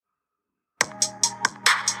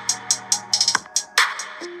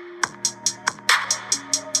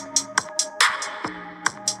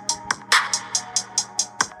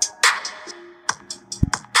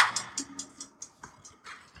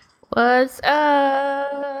What's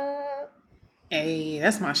up? Hey,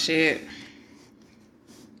 that's my shit.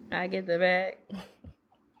 I get the bag.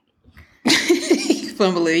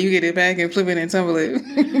 Fumble it, you get it back and flip it and tumble it.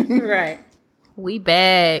 Right. We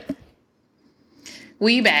back.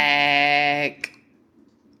 We back.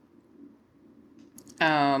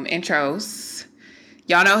 Intros.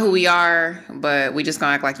 Y'all know who we are, but we just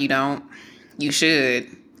gonna act like you don't. You should.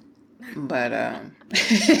 But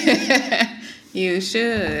you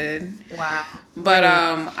should. Wow. But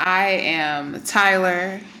I am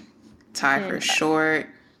Tyler. Ty for short.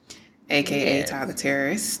 AKA Yes. Ty the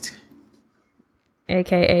Terrorist.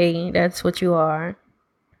 AKA, that's what you are.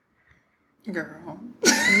 Girl.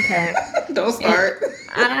 Okay. Don't start.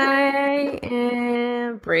 I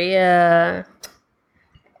am Bria.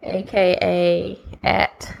 AKA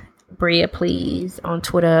at Bria Please on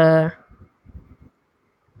Twitter.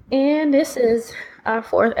 And this is our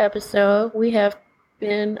 4th episode. We have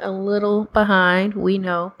been a little behind, we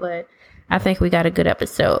know, but I think we got a good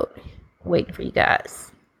episode waiting for you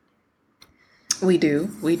guys. We do.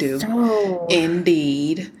 So,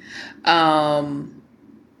 Indeed. Also,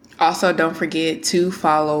 don't forget to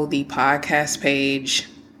follow the podcast page.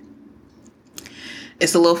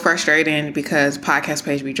 It's a little frustrating because podcast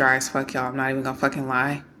page be dry as fuck, y'all. I'm not even gonna fucking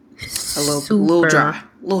lie. A little dry.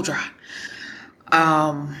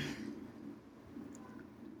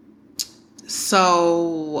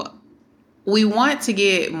 So we want to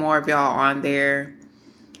get more of y'all on there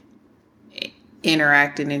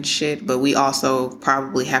interacting and shit, but we also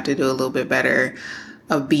probably have to do a little bit better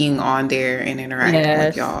of being on there and interacting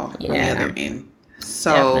with y'all on the other end.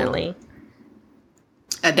 So definitely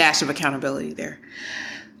a dash of accountability there.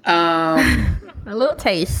 A little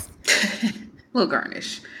taste. A little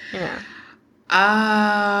garnish. Yeah.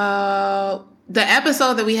 The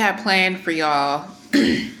episode that we had planned for y'all,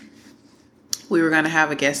 we were going to have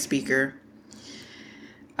a guest speaker.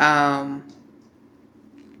 Kind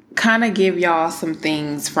of give y'all some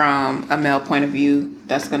things from a male point of view.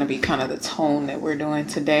 That's going to be kind of the tone that we're doing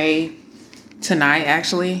tonight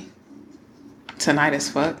actually. Tonight as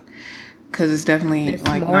fuck. Because it's definitely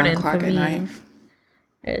like 9 o'clock at night.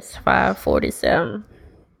 It's 5:47.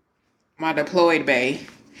 My deployed bay.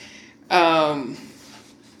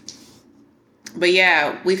 But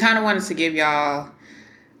yeah, we kind of wanted to give y'all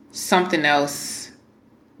something else,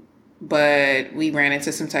 but we ran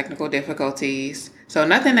into some technical difficulties. So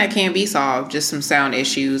nothing that can't be solved, just some sound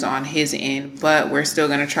issues on his end, but we're still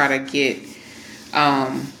going to try to get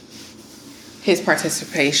his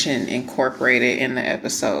participation incorporated in the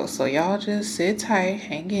episode. So y'all just sit tight,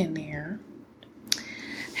 hang in there.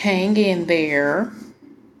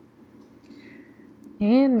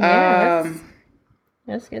 And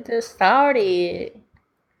let's get this started.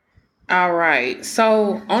 All right.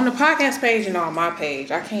 So on the podcast page and on my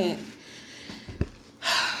page, I'm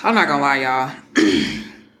not gonna lie, y'all.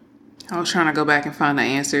 I was trying to go back and find the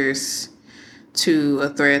answers to a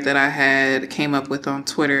thread that I came up with on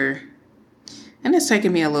Twitter, and it's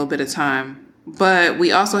taken me a little bit of time. But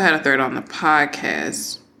we also had a thread on the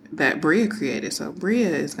podcast that Bria created, so Bria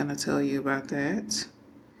is gonna tell you about that.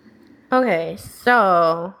 Okay,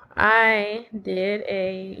 so I did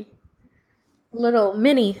a little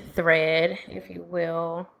mini thread, if you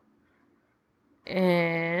will,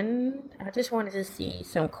 and I just wanted to see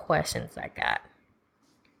some questions I got.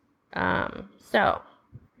 So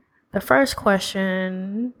the first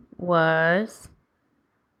question was,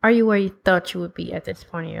 are you where you thought you would be at this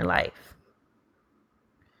point in your life?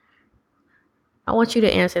 I want you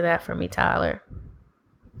to answer that for me, Tyler.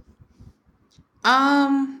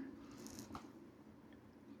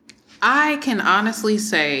 I can honestly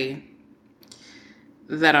say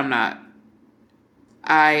that I'm not.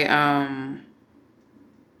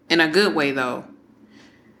 In a good way though,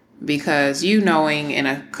 because you knowing and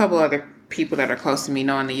a couple other people that are close to me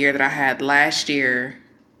knowing the year that I had last year,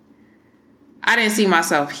 I didn't see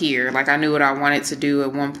myself here. Like I knew what I wanted to do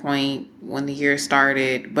at one point when the year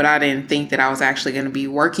started, but I didn't think that I was actually going to be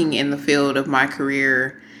working in the field of my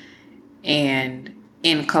career and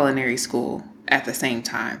in culinary school at the same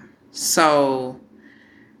time. So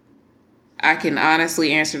I can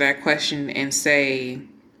honestly answer that question and say,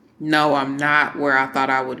 no, I'm not where I thought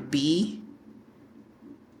I would be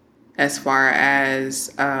as far as,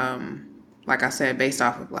 like I said, based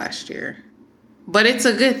off of last year. But it's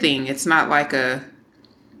a good thing. It's not like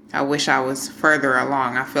I wish I was further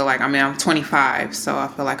along. I feel like, I'm 25, so I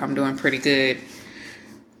feel like I'm doing pretty good.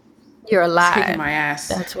 You're alive. Kicking my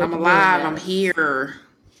ass. I'm alive. I'm here.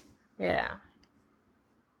 Yeah.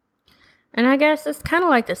 And I guess it's kind of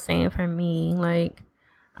like the same for me. Like,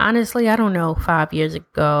 honestly, I don't know 5 years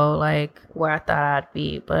ago, like where I thought I'd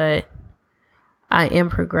be, but I am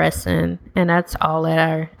progressing, and that's all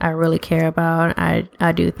that I really care about.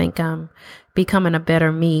 I do think I'm becoming a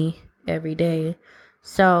better me every day.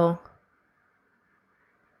 So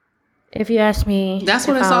if you ask me That's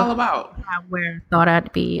what if it's I'm all about. where I thought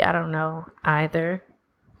I'd be, I don't know either.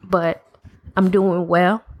 But I'm doing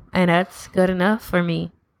well, and that's good enough for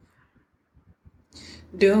me.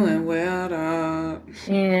 Doing well, dog.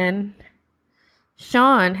 And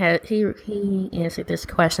Sean had he answered this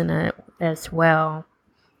question as well,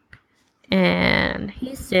 and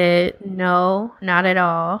he said no, not at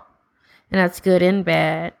all, and that's good and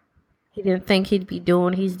bad. He didn't think he'd be doing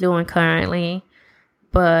what he's doing currently,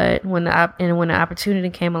 but when the opportunity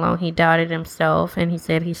came along, he doubted himself, and he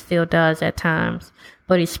said he still does at times,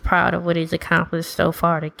 but he's proud of what he's accomplished so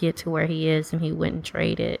far to get to where he is, and he wouldn't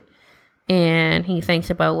trade it. And he thinks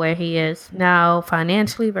about where he is now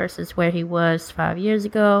financially versus where he was 5 years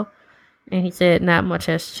ago, and he said not much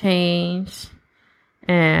has changed,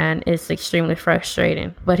 and it's extremely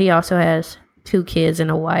frustrating. But he also has 2 kids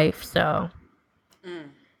and a wife, so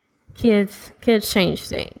kids change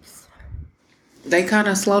things. They kind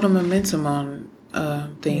of slow the momentum on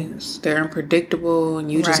things. They're unpredictable,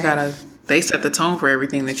 and you just Right. gotta. They set the tone for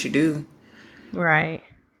everything that you do. Right.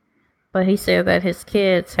 But he said that his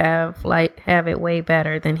kids have it way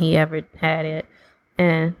better than he ever had it,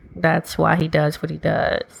 and that's why he does what he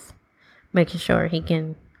does, making sure he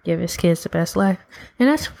can give his kids the best life. And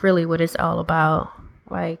that's really what it's all about,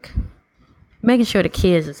 like making sure the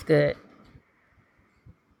kids is good.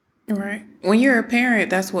 Right. When you're a parent,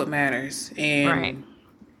 that's what matters. Right. And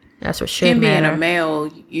That's what should him being a matter.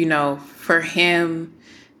 male, for him,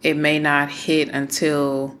 it may not hit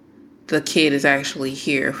until the kid is actually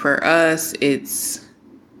here. For us, it's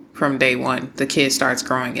from day one. The kid starts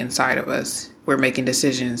growing inside of us. We're making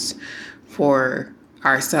decisions for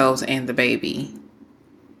ourselves and the baby.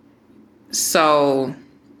 So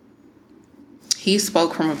he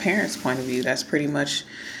spoke from a parent's point of view. That's pretty much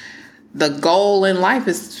the goal in life,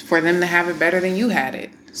 is for them to have it better than you had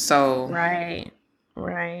it. So Right.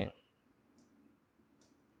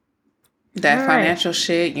 that All right. financial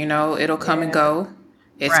shit, it'll come and go.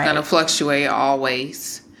 It's Right. gonna fluctuate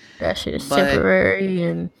always. That shit is But temporary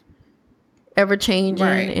and ever changing,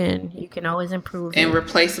 right. and you can always improve And it.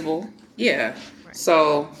 replaceable. Yeah. Right.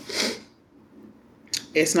 So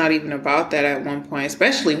it's not even about that at one point,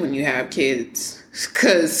 especially when you have kids,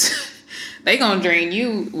 because they gonna drain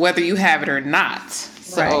you whether you have it or not.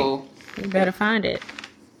 So You better find it.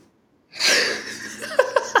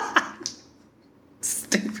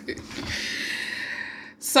 stupid.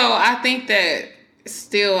 So I think that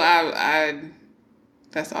still, I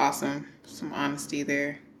that's awesome. Some honesty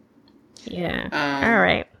there. Yeah. All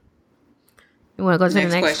right. You want to go to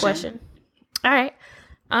the next question? All right.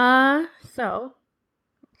 So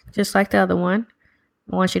just like the other one,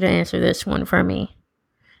 I want you to answer this one for me.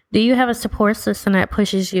 Do you have a support system that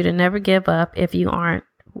pushes you to never give up if you aren't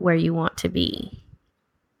where you want to be?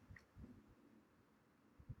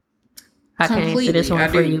 I can answer this one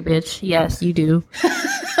for you, bitch. Yes, you do.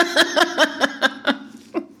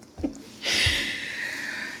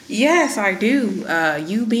 Yes, I do.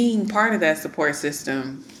 You being part of that support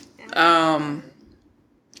system.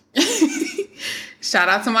 Shout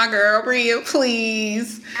out to my girl, Bria,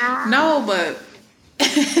 please. No, but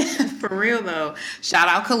for real though, shout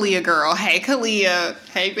out Kalia girl. Hey Kalia.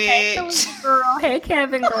 Hey bitch. Hey Kalia girl. Hey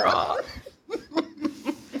Kevin girl.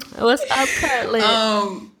 What's up, Cutlet?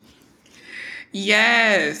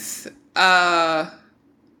 Yes. Yeah,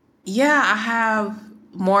 I have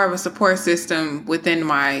more of a support system within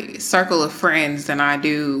my circle of friends than I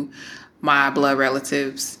do my blood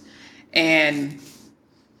relatives. And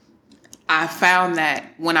I found that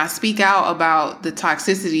when I speak out about the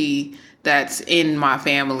toxicity that's in my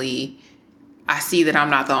family, I see that I'm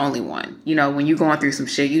not the only one. When you're going through some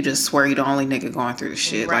shit, you just swear you're the only nigga going through the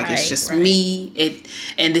shit. Right, like, it's just me.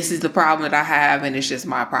 And this is the problem that I have, and it's just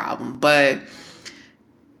my problem. But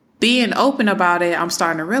being open about it, I'm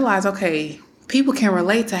starting to realize, okay, people can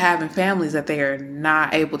relate to having families that they are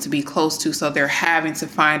not able to be close to. So they're having to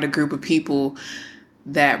find a group of people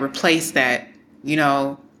that replace that, hey,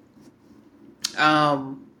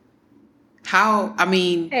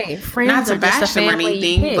 friends not to are just bash a them or family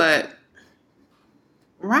anything, but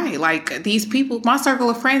right, like these people, my circle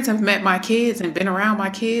of friends have met my kids and been around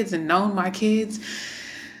my kids and known my kids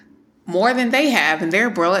more than they have, and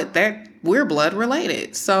we're blood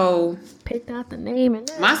related. So picked out the name and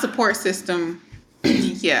my support system,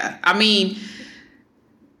 yeah,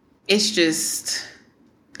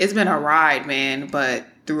 it's been a ride, man, but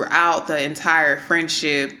throughout the entire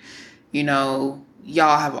friendship, you know,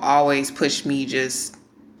 y'all have always pushed me, just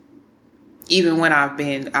even when I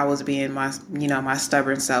was being my, you know, my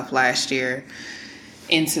stubborn self last year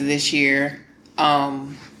into this year.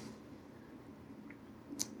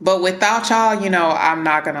 But without y'all, you know, I'm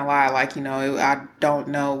not gonna lie, like, you know, I don't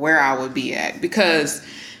know where I would be at, because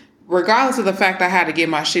regardless of the fact I had to get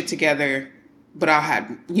my shit together, but I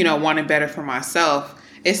had, you know, wanted better for myself,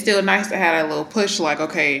 it's still nice to have a little push, like,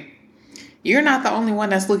 okay, you're not the only one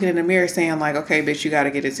that's looking in the mirror saying, like, okay, bitch, you got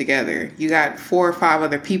to get it together. You got 4 or 5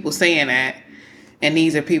 other people saying that, and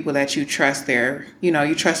these are people that you trust their, you know,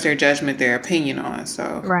 you trust their judgment, their opinion on.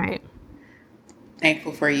 So, Right.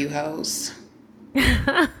 thankful for you, hoes.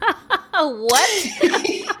 What?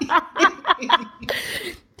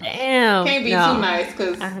 Damn. Can't be no. too nice,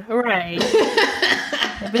 because Right.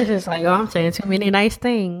 The bitch is like, oh, I'm saying too many nice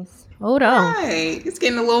things. Hold on. right, it's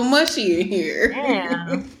getting a little mushy in here.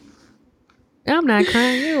 Damn. I'm not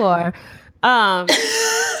crying. You are.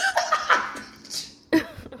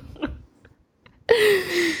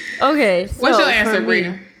 Okay. So What's your answer,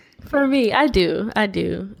 Brina? For me, I do.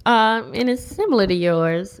 And it's similar to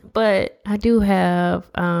yours, but I do have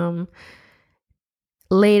my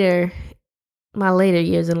later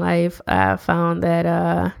years in life, I found that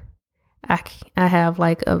I have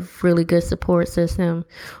like a really good support system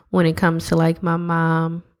when it comes to like my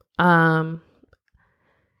mom.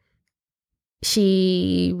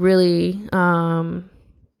 She really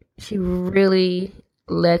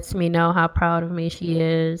lets me know how proud of me she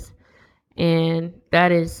is, and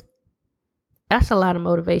that's a lot of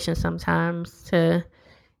motivation sometimes to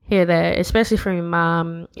hear that, especially from your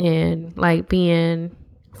mom. And like being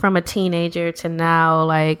from a teenager to now,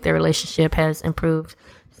 like the relationship has improved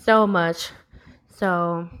so much.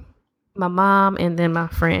 So my mom and then my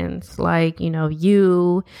friends, like, you know,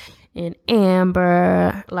 you and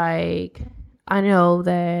Amber, like, I know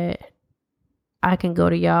that I can go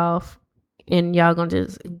to y'all and y'all gonna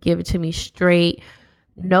just give it to me straight,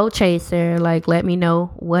 no chaser, like let me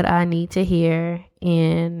know what I need to hear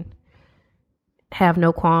and have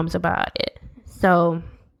no qualms about it. So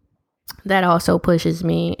that also pushes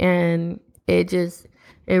me, and it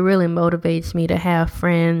really motivates me to have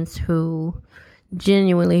friends who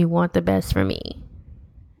genuinely want the best for me.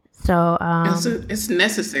 So It's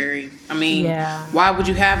necessary. I mean, yeah. why would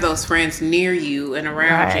you have those friends near you and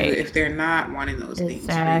around you Right. if they're not wanting those things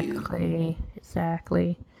for you?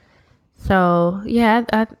 Exactly. So yeah,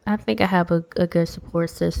 I think I have a good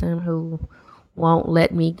support system who won't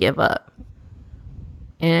let me give up,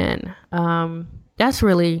 and that's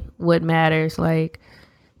really what matters. Like,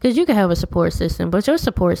 because you can have a support system, but your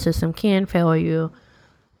support system can fail you.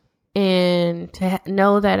 And to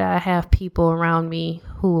know that I have people around me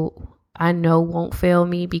who I know won't fail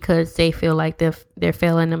me because they feel like they're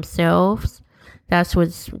failing themselves, that's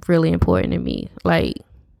what's really important to me. Like,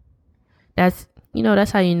 that's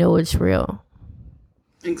how you know it's real.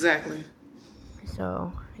 Exactly.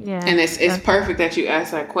 So yeah, And it's perfect that you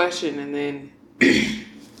asked that question, and then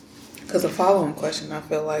because the following question I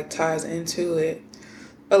feel like ties into it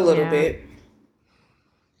a little bit.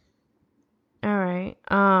 All right.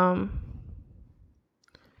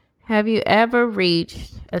 Have you ever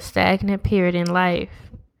reached a stagnant period in life?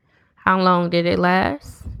 How long did it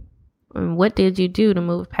last? And what did you do to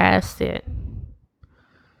move past it?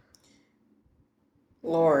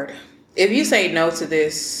 Lord, if you say no to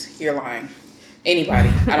this, you're lying. Anybody,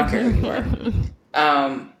 I don't care who you are.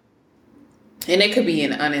 And it could be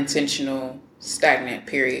an unintentional stagnant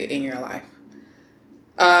period in your life.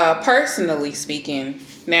 Personally speaking,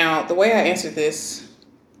 now the way I answered this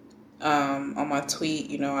on my tweet,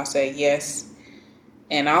 you know, I say yes.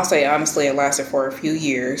 And I'll say honestly, it lasted for a few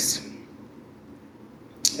years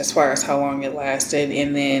as far as how long it lasted.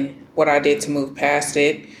 And then what I did to move past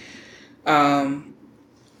it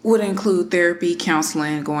would include therapy,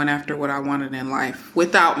 counseling, going after what I wanted in life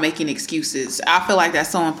without making excuses. I feel like that's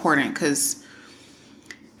so important, because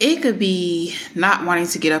it could be not wanting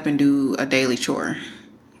to get up and do a daily chore,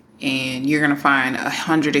 and you're going to find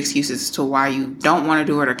 100 excuses as to why you don't want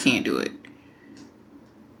to do it or can't do it.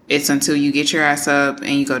 It's until you get your ass up and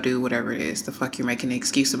you go do whatever it is the fuck you're making an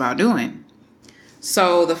excuse about doing.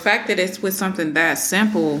 So the fact that it's with something that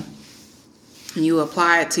simple, and you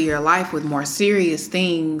apply it to your life with more serious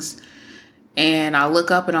things, and I look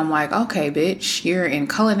up and I'm like, okay, bitch, you're in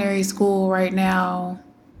culinary school right now,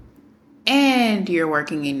 and you're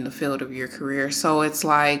working in the field of your career. So it's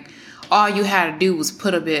like all you had to do was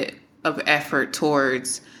put a bit of effort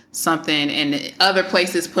towards something, and other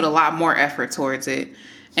places put a lot more effort towards it,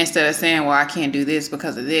 instead of saying, well, I can't do this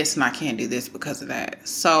because of this and I can't do this because of that.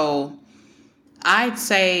 So I'd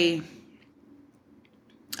say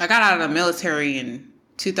I got out of the military in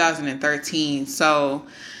 2013. So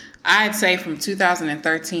I'd say from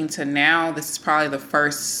 2013 to now, this is probably the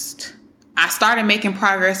first. I started making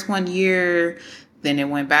progress one year, then it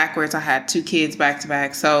went backwards. I had 2 kids back to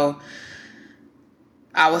back. So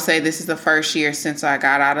I would say this is the first year since I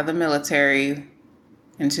got out of the military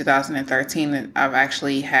in 2013 that I'm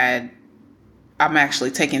actually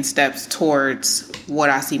taking steps towards what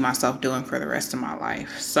I see myself doing for the rest of my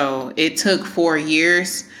life. So it took 4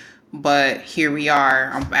 years, but here we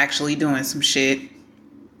are. I'm actually doing some shit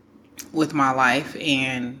with my life,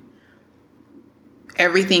 and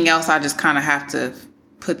everything else I just kind of have to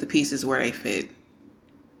put the pieces where they fit.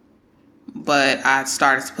 But I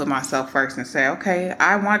started to put myself first and say, okay,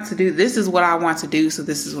 this is what I want to do, so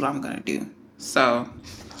this is what I'm going to do. So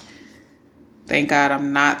thank God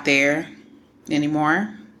I'm not there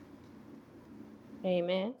anymore.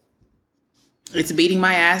 Amen. It's beating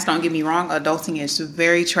my ass. Don't get me wrong. Adulting is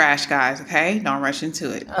very trash, guys. Okay? Don't rush into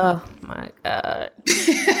it. Oh, my God.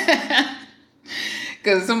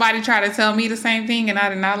 Because somebody tried to tell me the same thing, and I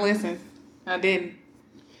did not listen. I didn't.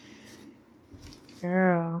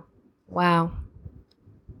 Girl. Wow.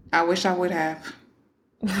 I wish I would have.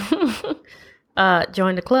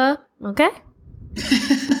 Join the club, okay?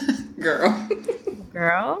 Girl.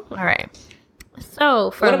 All right.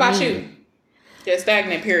 So, what about you? Your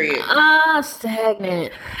stagnant period.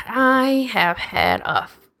 Stagnant. I have had a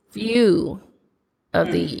few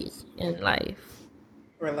of these in life.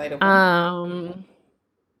 Relatable.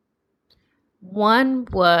 One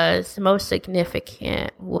was most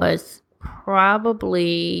significant was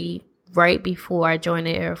probably right before I joined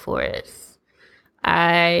the Air Force.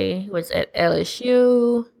 I was at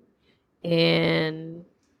LSU and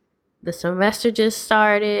the semester just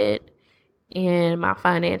started and my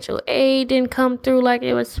financial aid didn't come through like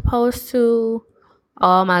it was supposed to.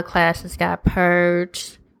 All my classes got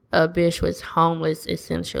purged. A bitch was homeless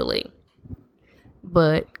essentially.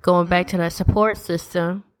 But going back to that support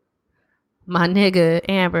system, my nigga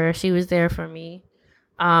Amber, she was there for me.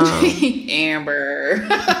 Amber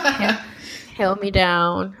held me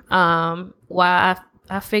down while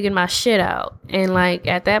I figured my shit out. And like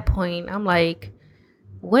at that point, I'm like,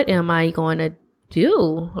 what am I going to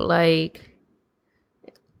do? Like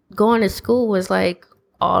going to school was like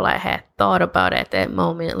all I had thought about at that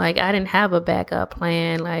moment. Like I didn't have a backup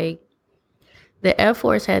plan. Like the Air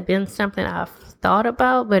Force had been something I've thought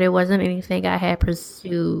about, but it wasn't anything I had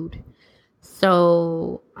pursued.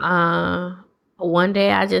 So one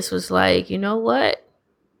day I just was like, you know what?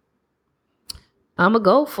 I'm going to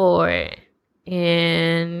go for it.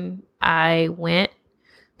 And I went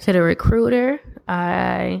to the recruiter.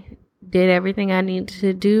 I did everything I needed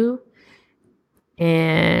to do.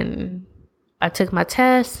 And I took my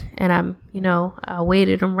test and I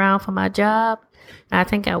waited around for my job. And I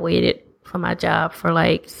think I waited for my job for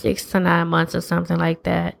like 6 to 9 months or something like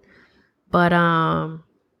that. But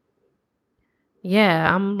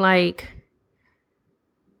yeah, I'm like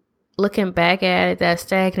looking back at it, that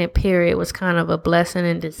stagnant period was kind of a blessing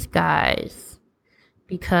in disguise.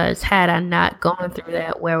 Because had I not gone through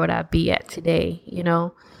that, where would I be at today?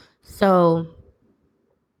 So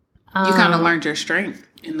you kind of learned your strength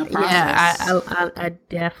in the process. Yeah, I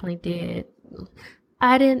definitely did.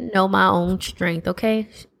 I didn't know my own strength. Okay,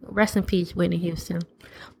 rest in peace, Whitney Houston.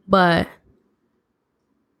 But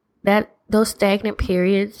those stagnant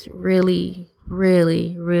periods really,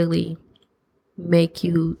 really, really make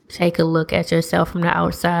you take a look at yourself from the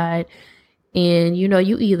outside. And,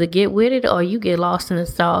 you either get with it or you get lost in the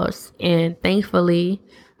sauce. And thankfully,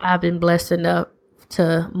 I've been blessed enough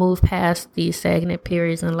to move past these stagnant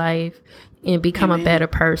periods in life and become a better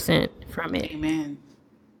person from it. Amen.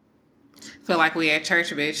 Feel like we at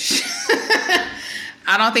church, bitch.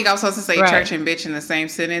 I don't think I'm supposed to say church and bitch in the same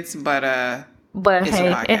sentence, but hey,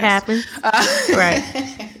 it happens. Right.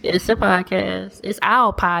 It's a podcast. It's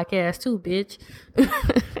our podcast too, bitch.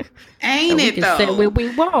 Ain't so it though? Say what we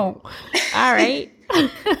want. All right.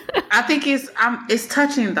 I think it's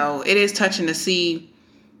touching though. It is touching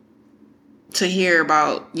to hear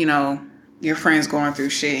about, your friends going through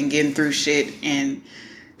shit and getting through shit and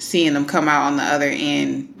seeing them come out on the other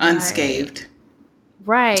end unscathed.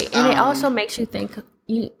 Right. And it also makes you think,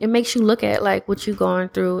 it makes you look at like what you're going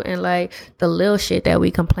through and like the little shit that we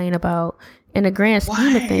complain about in the grand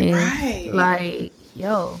scheme of things. Right. Like,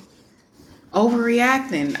 yo.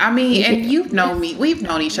 Overreacting. I mean, and you've known me. We've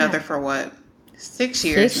known each other for what? 6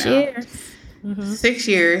 years now. 6 years. Mm-hmm. 6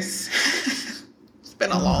 years. It's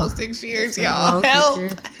been a long 6 years, y'all.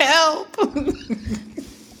 Help.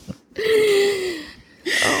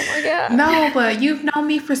 Oh my No, but you've known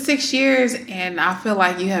me for 6 years, and I feel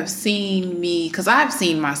like you have seen me because I've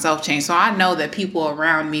seen myself change. So I know that people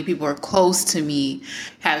around me, people are close to me,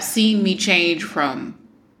 have seen me change from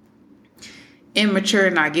immature,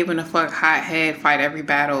 not giving a fuck, hot head, fight every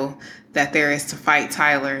battle that there is to fight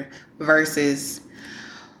Tyler, versus,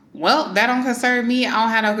 well, that don't concern me. I don't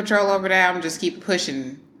have no control over that. I'm just keep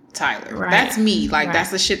pushing Tyler. Right. That's me. Like, Right.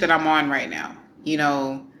 that's the shit that I'm on right now. You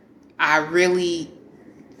know,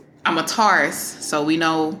 I'm a Taurus, so we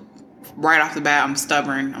know right off the bat I'm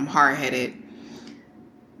stubborn, I'm hard-headed.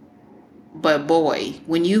 But boy,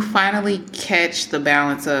 when you finally catch the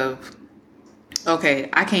balance of, okay,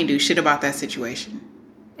 I can't do shit about that situation.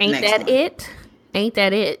 Ain't that it? Ain't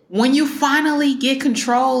that it? When you finally get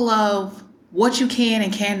control of what you can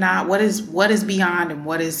and cannot, what is beyond and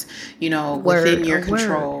what is, within your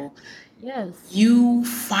control. Yes. You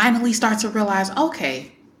finally start to realize,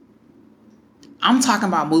 okay, I'm talking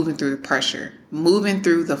about moving through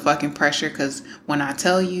the fucking pressure. Because when I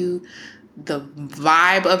tell you the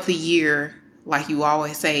vibe of the year, like you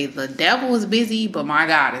always say, the devil is busy, but my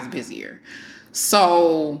God is busier.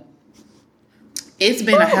 So it's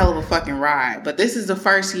been a hell of a fucking ride. But this is the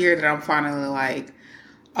first year that I'm finally like,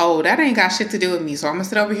 oh, that ain't got shit to do with me. So I'm going to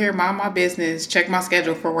sit over here, mind my business, check my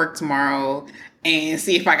schedule for work tomorrow, and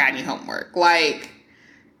see if I got any homework.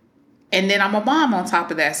 And then I'm a mom on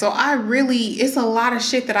top of that. So it's a lot of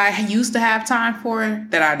shit that I used to have time for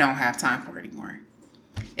that I don't have time for anymore.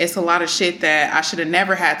 It's a lot of shit that I should have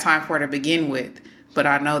never had time for to begin with, but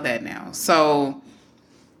I know that now. So,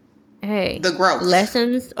 hey, the growth.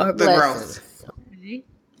 Lessons or blessings. Growth. Okay.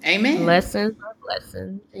 Amen. Lessons or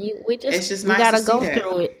blessings. It's just we nice gotta to see go that.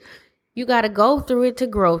 through it. You gotta go through it to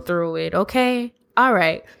grow through it. Okay. All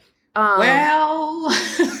right. Well.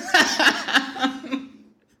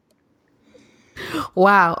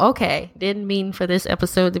 Wow. Okay. Didn't mean for this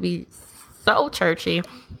episode to be so churchy,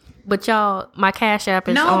 but y'all, my Cash App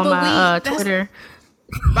is on my Twitter.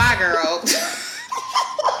 Bye, girl.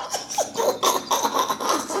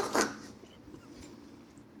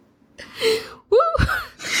 Woo.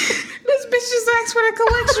 This bitch just asked for the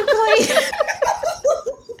collection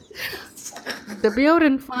plate. The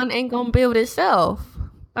building fund ain't gonna build itself.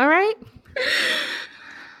 All right.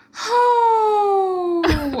 Oh,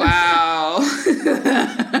 wow.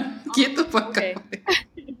 Get the fuck out of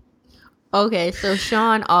here. Okay, so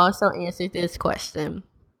Sean also answered this question.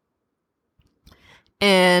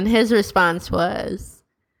 And his response was,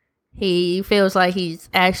 he feels like he's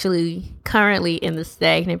actually currently in the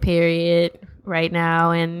stagnant period right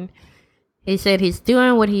now. And he said he's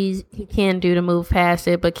doing what he can do to move past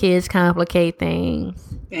it, but kids complicate things.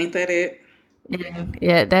 Ain't that it?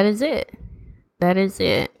 Yeah, that is it. That is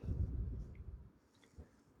it.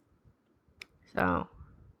 So,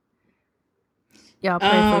 y'all pray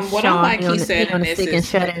for what Sean. I like he said in this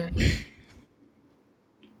is,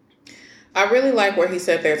 I really like where he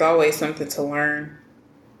said there's always something to learn.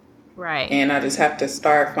 Right. And I just have to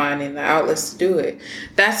start finding the outlets to do it.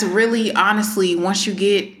 That's really, honestly, once you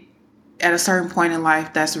get at a certain point in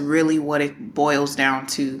life, that's really what it boils down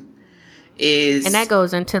to. And that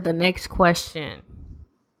goes into the next question.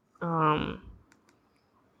 Where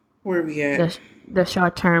we at? The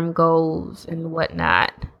short-term goals and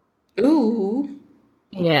whatnot. Ooh.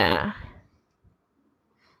 Yeah.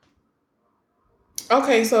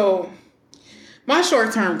 Okay, so my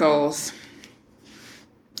short-term goals.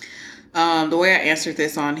 The way I answered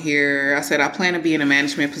this on here, I said I plan to be in a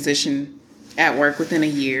management position at work within a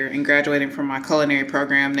year and graduating from my culinary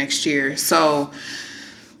program next year. So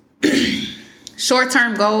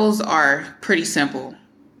short-term goals are pretty simple.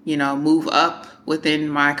 Move up within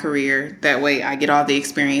my career. That way I get all the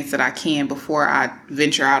experience that I can before I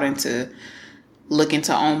venture out into looking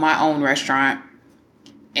to own my own restaurant,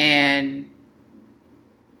 and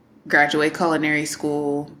graduate culinary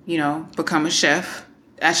school, become a chef.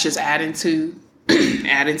 That's just adding to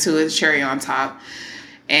a cherry on top,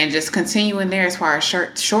 and just continuing there as far as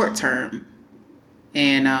short term,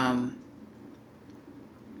 and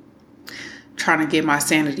trying to get my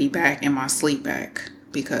sanity back and my sleep back,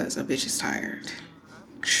 because a bitch is tired.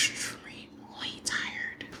 Extremely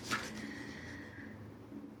tired.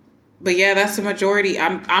 But yeah, that's the majority.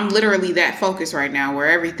 I'm literally that focused right now, where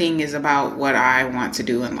everything is about what I want to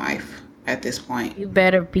do in life at this point. You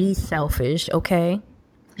better be selfish, okay?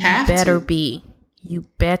 You better be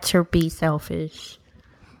selfish.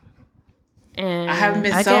 And I haven't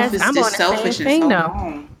been selfish in so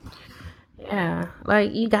long. Yeah,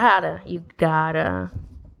 like you gotta.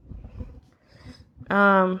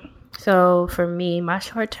 So for me, my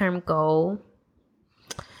short-term goal,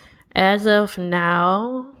 as of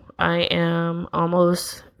now, I am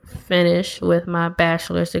almost finish with my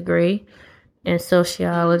bachelor's degree in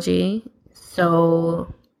sociology.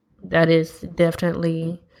 So that is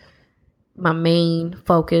definitely my main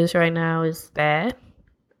focus right now is that.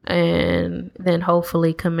 And then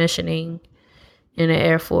hopefully commissioning in the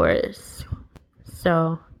Air Force.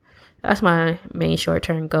 So that's my main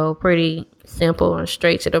short-term goal. Pretty simple and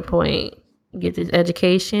straight to the point. Get this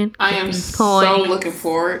education. I Get am these so coins. looking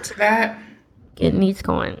forward to that. Getting these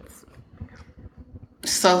coins.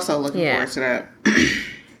 So looking forward to that.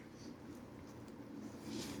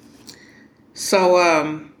 So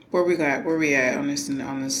where we at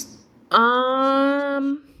on this?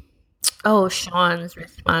 Oh, Sean's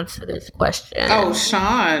response to this question. Oh,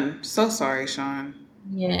 Sean. So sorry, Sean.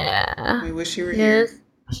 Yeah. We wish you were here. His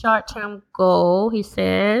short-term goal, he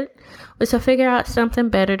said, was to figure out something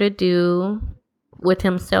better to do with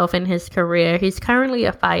himself in his career. He's currently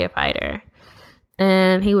a firefighter.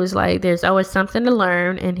 And he was like, there's always something to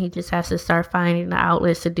learn, and he just has to start finding the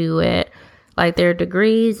outlets to do it. Like, there are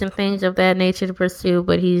degrees and things of that nature to pursue,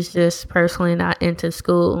 but he's just personally not into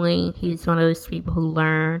schooling. He's one of those people who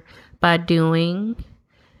learn by doing,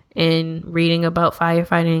 and reading about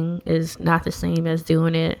firefighting is not the same as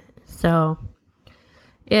doing it. So,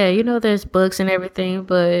 yeah, you know, there's books and everything,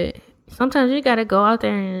 but sometimes you got to go out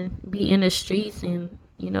there and be in the streets and,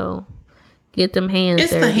 you know, get them hands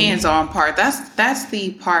It's dirty. the hands-on part. That's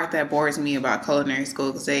the part that bores me about culinary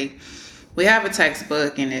school, because we have a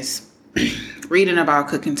textbook and it's reading about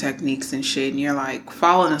cooking techniques and shit, and you're like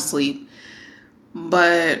falling asleep.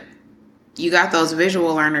 But you got those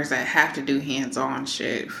visual learners that have to do hands-on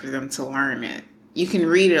shit for them to learn it. You can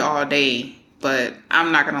read it all day, but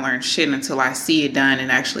I'm not gonna learn shit until I see it done and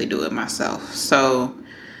actually do it myself. So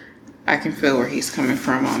I can feel where he's coming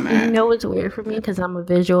from on that. You know, it's weird for me because I'm a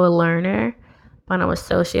visual learner, but I'm a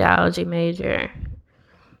sociology major.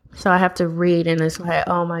 So I have to read, and it's like,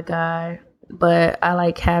 oh my God. But I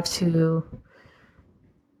like have to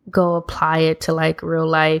go apply it to like real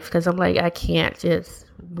life, because I'm like, I can't just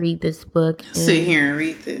read this book. Sit here and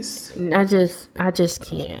read this. I just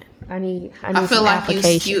can't. I feel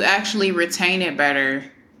like you actually retain it better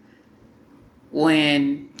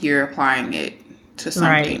when you're applying it to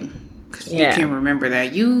something. Right. You can remember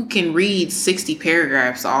that. You can read 60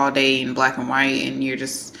 paragraphs all day in black and white, and you're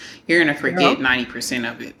gonna forget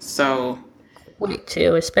 90% of it. So quick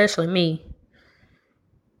too, especially me.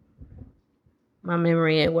 My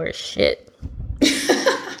memory ain't worth shit.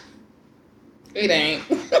 It ain't.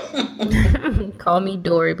 Call me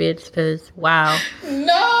Dory, bitch, because wow.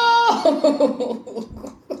 No.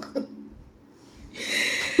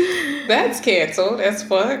 That's canceled as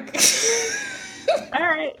fuck. All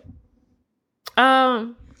right.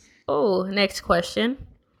 Oh, next question.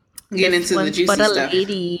 Get into the juicy for the stuff.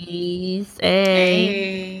 Ladies.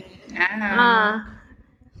 Hey.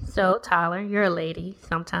 So Tyler, you're a lady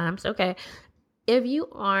sometimes. Okay. If you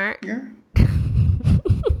aren't No,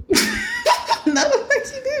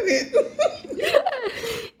 what you did it.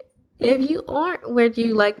 If you aren't where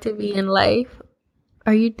you like to be in life,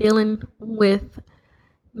 are you dealing with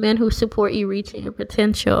men who support you reaching your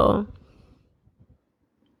potential?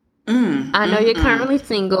 I know you're currently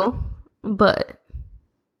single, but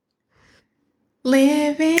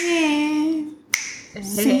living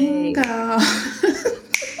single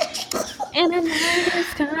in a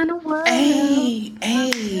nice kind of world. Hey.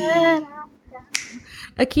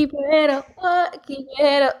 I keep your head up. What? Keep your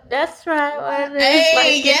head up. That's right. What it is. Hey,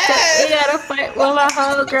 like, yes. We gotta fight with my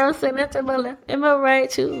whole girl sitting to my left and my right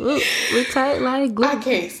too. We tight like glue. I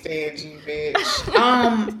can't stand you,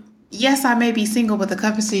 bitch. Yes, I may be single, but the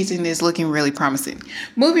cup season is looking really promising.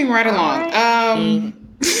 Moving right along.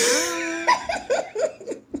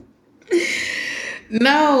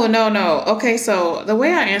 No. Okay, so the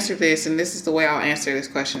way I answer this, and this is the way I'll answer this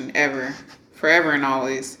question forever and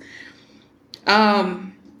always.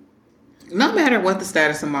 No matter what the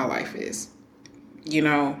status of my life is, you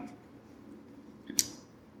know,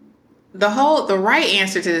 the right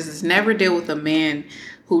answer to this is never deal with a man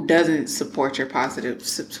who doesn't support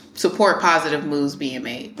positive moves being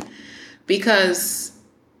made. Because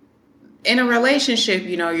in a relationship,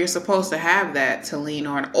 you know, you're supposed to have that to lean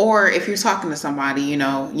on. Or if you're talking to somebody, you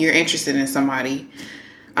know, you're interested in somebody.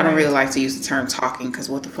 I don't really like to use the term talking, because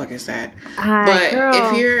what the fuck is that? But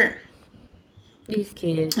these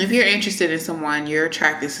kids, if you're interested in someone, you're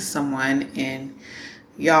attracted to someone, and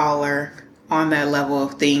y'all are on that level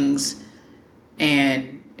of things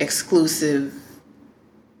and exclusive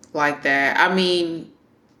like that. I mean,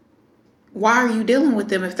 why are you dealing with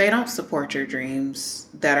them if they don't support your dreams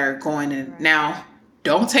that are going in? Now,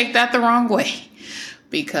 don't take that the wrong way,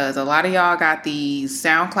 because a lot of y'all got these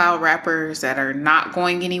SoundCloud rappers that are not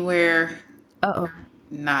going anywhere. Uh-oh.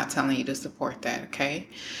 Not telling you to support that, okay?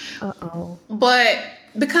 Uh-oh. But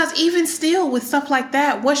because even still with stuff like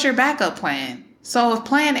that, what's your backup plan? So if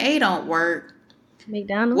plan A don't work,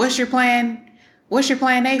 McDonald's? what's your plan? What's your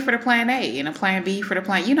plan A for the plan A and a plan B for the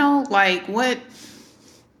plan? You know, like what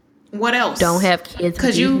else? Don't have kids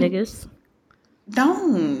with these niggas.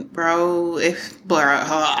 Don't, bro. If bro,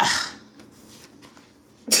 I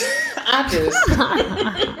just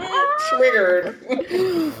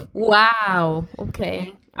triggered. Wow.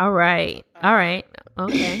 Okay. All right.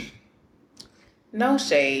 Okay. No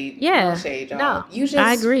shade. Yeah. No shade, y'all. No. You just.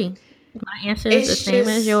 I agree. My answer is the same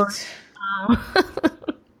as yours.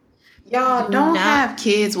 Y'all don't have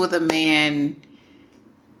kids with a man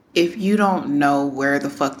if you don't know where the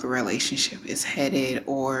fuck the relationship is headed,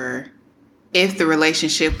 or if the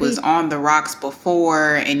relationship was on the rocks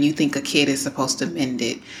before and you think a kid is supposed to mend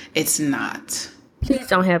it. It's not. Please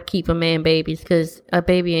don't keep a man babies, because a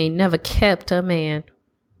baby ain't never kept a man.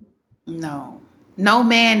 No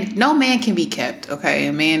man can be kept, okay?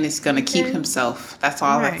 A man is going to keep himself. That's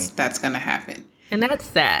all that's going to happen. And that's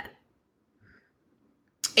that.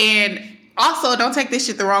 And also, don't take this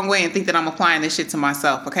shit the wrong way and think that I'm applying this shit to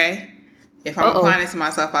myself, okay? If I'm applying it to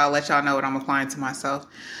myself, I'll let y'all know what I'm applying to myself.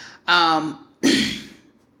 Like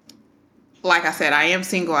I said, I am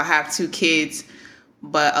single. I have 2 kids,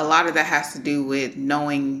 but a lot of that has to do with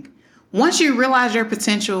knowing, once you realize your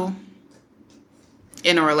potential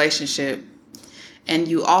in a relationship, and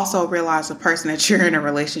you also realize the person that you're in a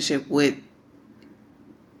relationship with,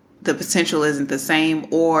 the potential isn't the same,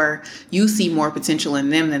 or you see more potential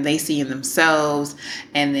in them than they see in themselves,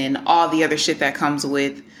 and then all the other shit that comes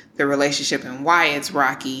with the relationship and why it's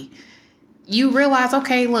rocky, you realize,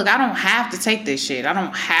 okay, look, I don't have to take this shit. I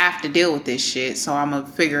don't have to deal with this shit. So I'm going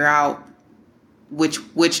to figure out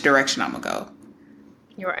which direction I'm going to go.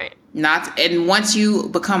 You're right. And once you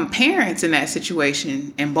become parents in that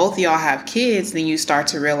situation and both of y'all have kids, then you start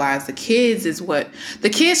to realize the kids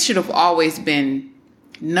should have always been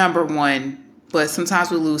number one, but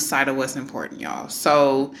sometimes we lose sight of what's important, y'all.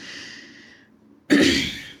 So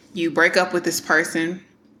you break up with this person,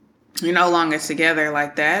 you're no longer together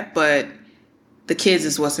like that, but the kids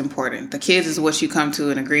is what's important. The kids is what you come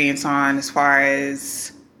to an agreement on as far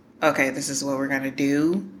as, okay, this is what we're going to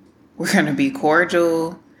do. We're going to be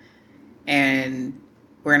cordial and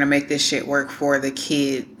we're going to make this shit work for the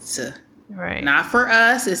kids. Right. Not for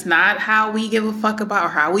us. It's not how we give a fuck about or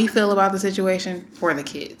how we feel about the situation, for the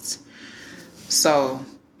kids. So,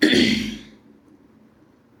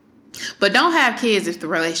 but don't have kids if the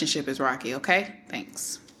relationship is rocky, okay?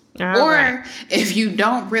 Thanks. Or if you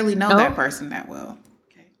don't really know that person that well.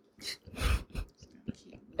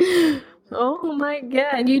 Okay. Oh my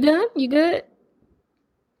God. You done? You good?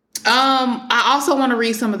 I also want to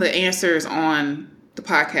read some of the answers on the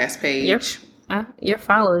podcast page. Your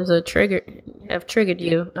followers have triggered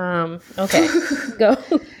you. Okay. Go.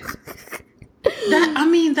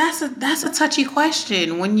 That's a touchy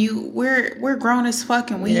question. When we're grown as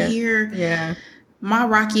fuck and we hear my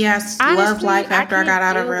rocky ass love life after I got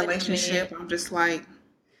out of a relationship, I'm just like,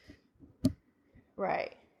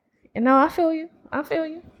 right. And no, I feel you.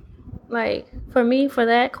 Like, for me, for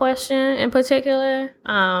that question in particular,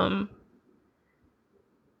 no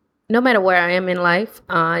matter where I am in life,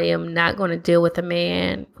 I am not going to deal with a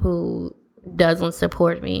man who doesn't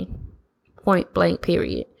support me, point blank,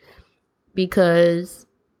 period. Because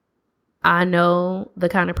I know the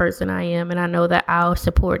kind of person I am, and I know that I'll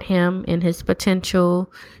support him in his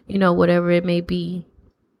potential, whatever it may be.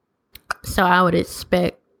 So I would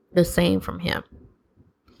expect the same from him.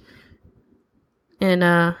 And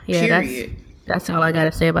that's all I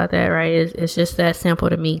gotta say about that, right? It's just that simple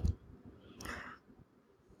to me.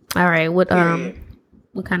 All right, what kind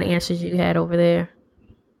of answers you had over there?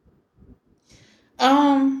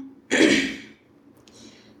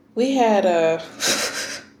 We had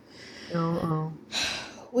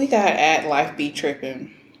we got at Life Be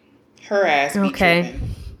Tripping. Her ass be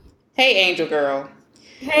tripping. Hey, Angel Girl.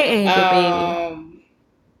 Hey, Angel Baby.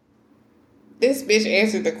 This bitch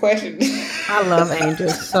answered the question. I love Angel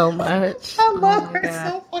so much. I love her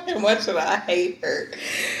so fucking much that I hate her.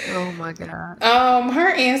 Oh my God. Her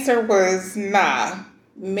answer was, nah,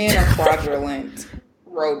 men are fraudulent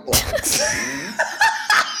roadblocks.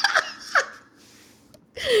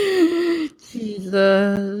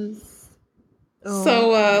 Jesus.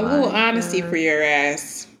 So, a little honesty for your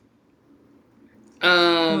ass.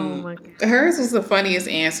 Hers was the funniest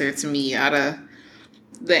answer to me out of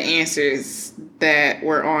the answers that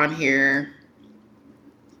were on here.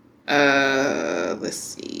 Let's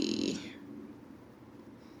see.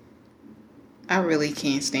 I really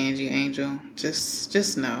can't stand you, Angel.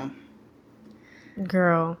 Just no.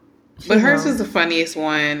 Girl, But she hers was know. the funniest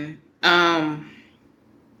one.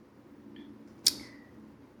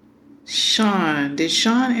 Sean, did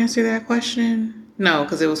Sean answer that question? No,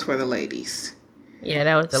 because it was for the ladies. Yeah,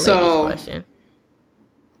 that was the lady's So question.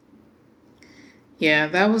 yeah,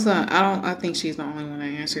 that was a. I don't. I think she's the only one that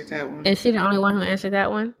answered that one. Is she the only one who answered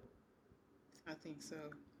that one? I think so.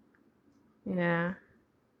 Yeah.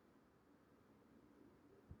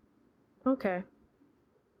 Okay.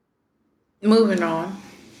 Moving on.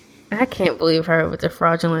 I can't believe her with the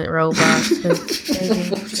fraudulent robot. Cause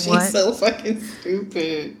baby, She's what? so fucking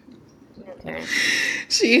stupid. Okay.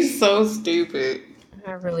 She's so stupid.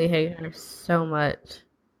 I really hate her so much.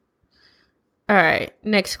 All right.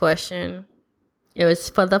 Next question. It was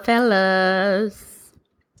for the fellas.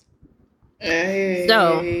 So,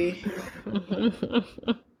 Hey.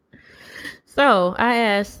 so I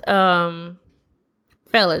asked,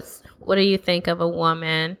 fellas, what do you think of a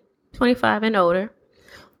woman 25 and older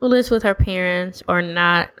who lives with her parents or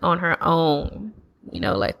not on her own,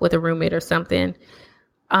 like with a roommate or something,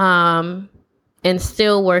 and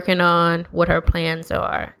still working on what her plans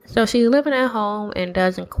are. So she's living at home and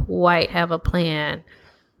doesn't quite have a plan.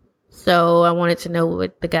 So I wanted to know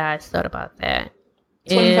what the guys thought about that.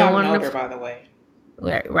 And 25 and one of older, the, by the way.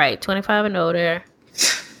 right, 25 and older,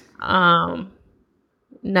 um,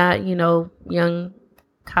 not, young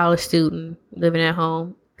college student living at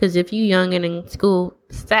home. Because if you young and in school,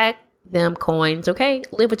 stack them coins, okay?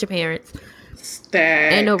 Live with your parents.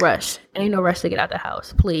 Ain't no Stack. rush. Ain't no rush to get out the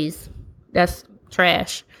house. Please. That's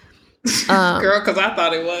trash. Girl, because I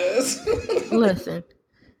thought it was. Listen.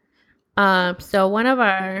 So one of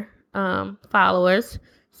our followers,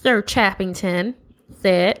 Sir Chappington,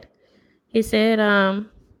 he said,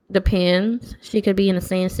 depends. She could be in the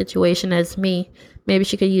same situation as me. Maybe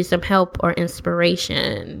she could use some help or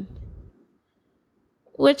inspiration.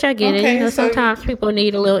 Which I get it. Okay, so Sometimes people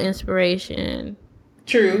need a little inspiration.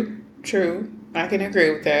 true. I can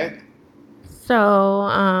agree with that.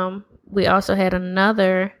 So, we also had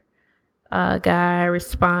another guy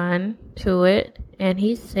respond to it, and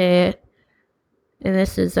he said, and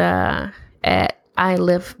this is at I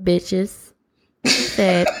Lift Bitches, he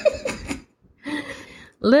said,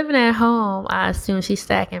 living at home, I assume she's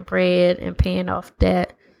stacking bread and paying off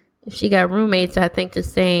debt. If she got roommates, I think the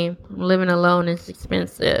same. Living alone is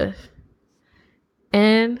expensive.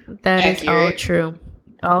 And that is all Accurate. true.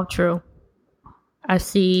 All true. I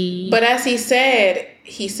see. But as he said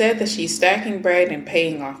that she's stacking bread and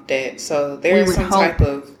paying off debt. So We there's would some type hope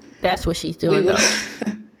of that's what she's we doing, would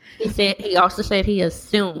though. He also said he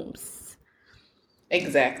assumes.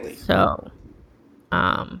 exactly. So,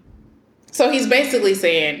 So he's basically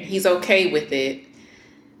saying he's okay with it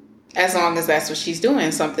as long as that's what she's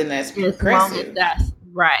doing, something that's as long as progressive. that's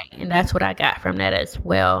right, and that's what I got from that as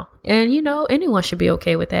well. And anyone should be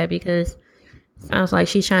okay with that because it sounds like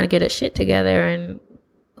she's trying to get her shit together. And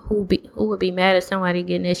who would be mad at somebody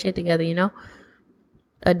getting their shit together?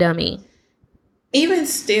 A dummy. Even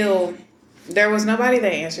still, there was nobody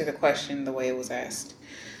that answered the question the way it was asked.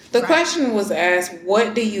 The question was asked,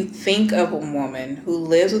 what do you think of a woman who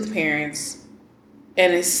lives with parents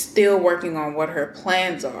and is still working on what her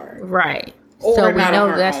plans are? Right. Or So we not on know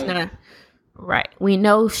her that's own. not right. We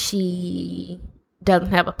know she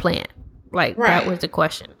doesn't have a plan. Like that Right. was the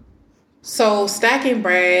question. So stacking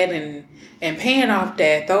bread and paying off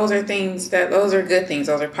debt, those are good things.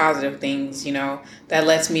 Those are positive things, that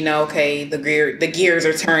lets me know, okay, the gears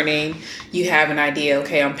are turning. You have an idea,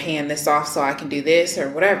 okay, I'm paying this off so I can do this or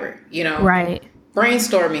whatever, Right.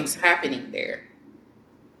 brainstorming's happening there.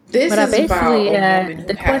 This But I is about basically, a woman who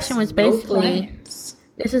the question has was no basically, plans.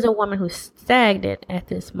 this is a woman who's stagnant at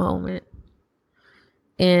this moment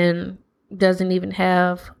and doesn't even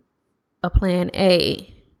have a plan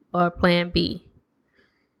A or a plan B.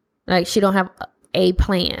 Like she don't have a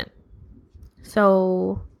plan.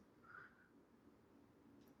 So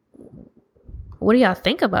what do y'all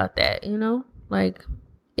think about that? Like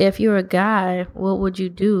if you're a guy, what would you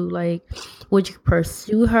do? Like, would you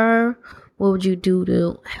pursue her? What would you do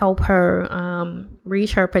to help her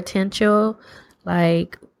reach her potential?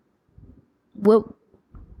 Like, what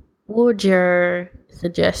would your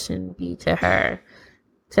suggestion be to her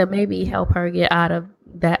to maybe help her get out of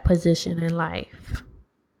that position in life?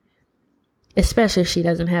 Especially if she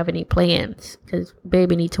doesn't have any plans, because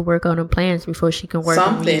baby needs to work on her plans before she can work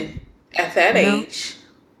on me. Something at that age.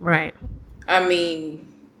 Right. I mean,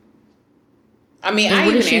 And I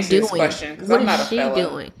what is even she answered this doing? question because What I'm is not a she fella.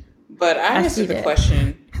 doing? But I I see answered the that.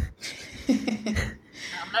 question.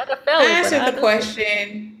 I'm not a I fella, but answered I the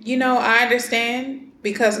question. I understand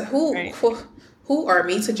Because Right. who are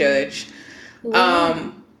me to judge? Who are you?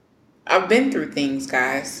 Um, I've been through things,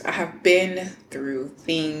 guys. I have been through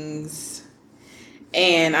things,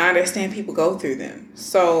 and I understand people go through them.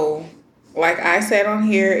 So, like I said on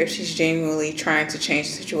here, if she's genuinely trying to change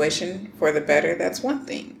the situation for the better, that's one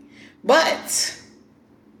thing. But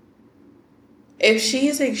if she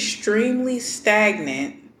is extremely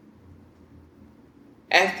stagnant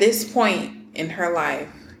at this point in her life,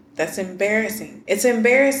 that's embarrassing. It's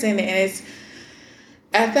embarrassing, and it's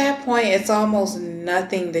at that point, it's almost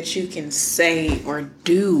nothing that you can say or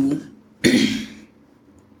do.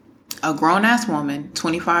 A grown ass woman,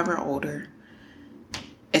 25 or older,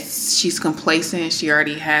 she's complacent. She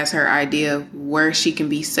already has her idea of where she can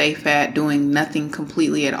be safe at, doing nothing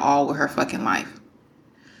completely at all with her fucking life.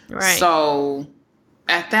 Right. So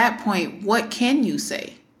at that point, what can you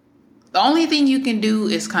say? The only thing you can do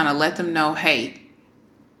is kind of let them know, hey,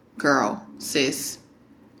 girl, sis,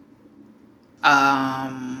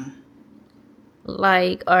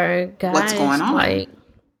 Like, are what's going guys on? like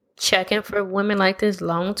checking for women like this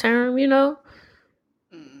long term? You know,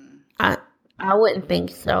 I I wouldn't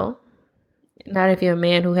think so. Not if you're a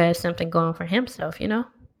man who has something going for himself. You know.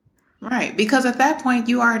 Right. Because at that point,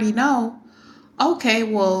 you already know, okay,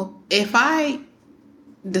 well, if I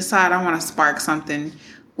decide I want to spark something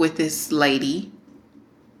with this lady,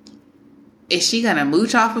 is she going to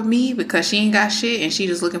mooch off of me because she ain't got shit and she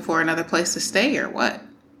just looking for another place to stay or what?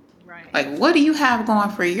 Right. Like, what do you have going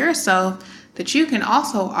for yourself that you can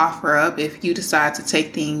also offer up if you decide to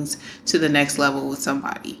take things to the next level with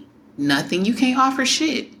somebody? Nothing. You can't offer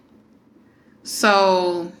shit.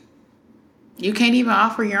 So you can't even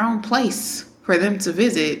offer your own place for them to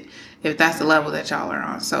visit if that's the level that y'all are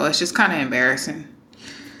on. So it's just kind of embarrassing.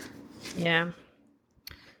 Yeah.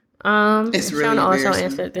 It's Sean really also embarrassing.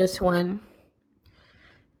 answered this one,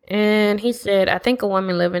 and he said, "I think a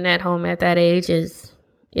woman living at home at that age is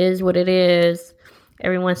what it is.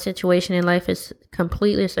 Everyone's situation in life is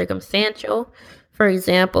completely circumstantial. For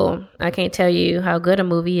example, I can't tell you how good a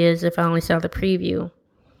movie is if I only saw the preview.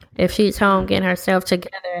 If she's home getting herself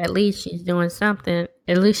together, at least she's doing something.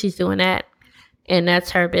 At least she's doing that, and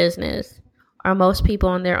that's her business. Are most people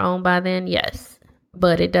on their own by then? Yes.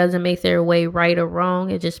 But it doesn't make their way right or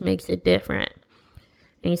wrong. It just makes it different."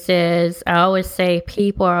 And he says, "I always say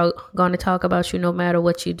people are going to talk about you no matter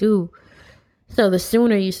what you do. So the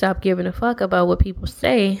sooner you stop giving a fuck about what people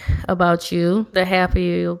say about you, the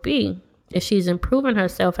happier you'll be. If she's improving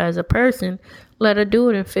herself as a person, let her do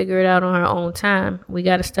it and figure it out on her own time. We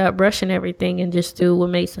got to stop rushing everything and just do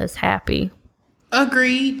what makes us happy."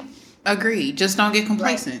 Agreed. Agreed. Just don't get Right.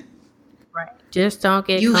 complacent. Right. Just don't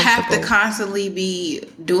get You have to comfortable. constantly be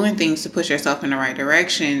doing things to push yourself in the right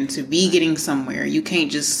direction to be getting somewhere. You can't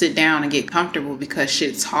just sit down and get comfortable because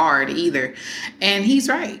shit's hard either. And he's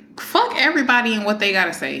right. Fuck everybody and what they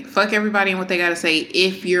gotta say. Fuck everybody and what they gotta say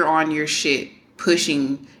if you're on your shit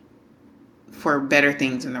pushing for better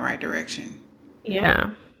things in the right direction.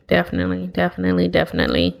 Yeah. Definitely. Definitely.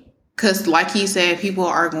 Definitely. Because, like he said, people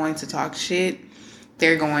are going to talk shit.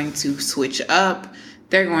 They're going to switch up.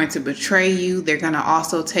 They're going to betray you. They're going to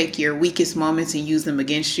also take your weakest moments and use them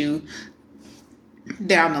against you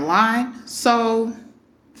down the line. So,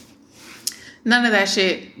 none of that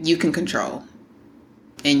shit you can control.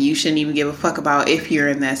 And you shouldn't even give a fuck about if you're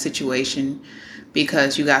in that situation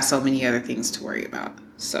because you got so many other things to worry about.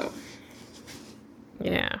 So,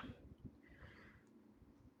 Yeah.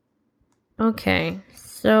 Okay.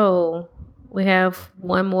 So we have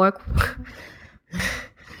one more one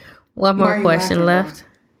why more are you question laughing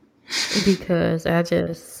for? left because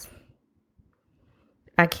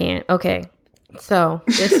I can't. Okay. So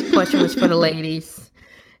this question was for the ladies.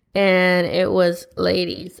 And it was,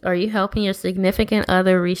 ladies, are you helping your significant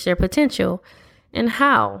other reach their potential? And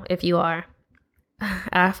how, if you are?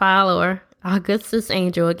 Our follower, our good sis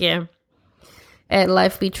Angel again, at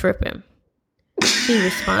Life Be Trippin'. She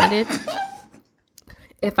responded,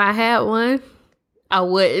 if I had one, I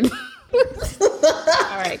wouldn't.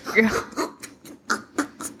 All right, girl.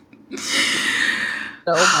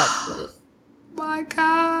 So much, sis. My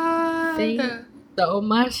God. See? So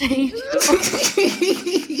much, Angel.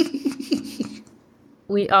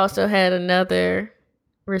 We also had another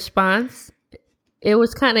response. It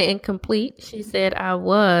was kind of incomplete. She said, I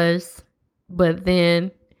was, but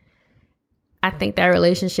then I think that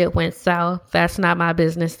relationship went south. That's not my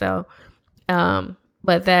business, though.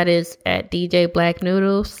 But that is at DJ Black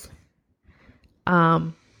Noodles.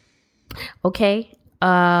 Okay.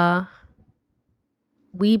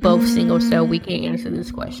 We both single, so we can't answer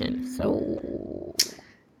this question. So,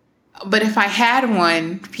 But if I had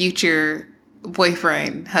one future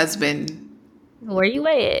boyfriend, husband, Where you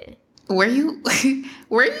at? Where you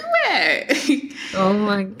where you at? Oh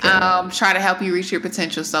my god. Try to help you reach your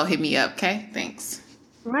potential, so hit me up, okay? Thanks.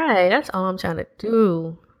 Right, that's all I'm trying to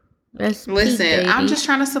do. Let's peak, Listen, I'm baby. just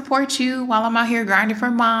trying to support you while I'm out here grinding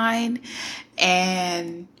for mine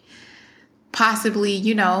and possibly,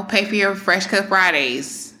 pay for your Fresh Cut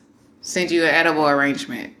Fridays. Send you an edible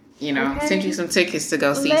arrangement. Send you Okay. some tickets to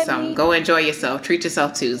go see Let some. me Go enjoy yourself. Treat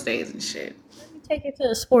yourself Tuesdays and shit. let me take it to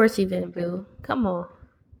a sports event, boo. Come on.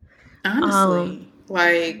 Um, Honestly,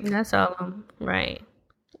 like, that's all I'm right.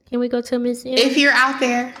 Can we go to a if museum? you're out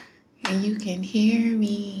there and you can hear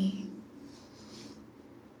me.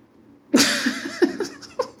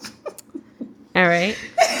 All right.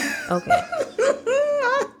 Okay.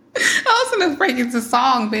 I was gonna break into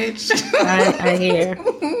song, bitch. I hear.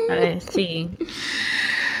 I see.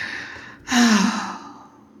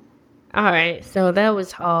 All right. So that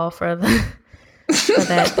was all for the for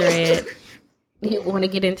that thread. You want to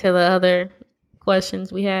get into the other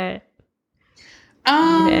questions we had? You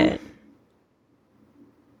um, had.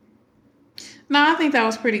 no, I think that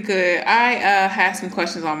was pretty good. I had some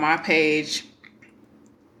questions on my page,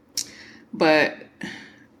 but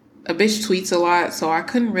a bitch tweets a lot, so I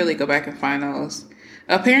couldn't really go back and find those.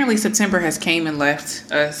 Apparently, September has came and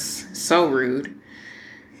left us. So rude.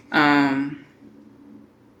 Um,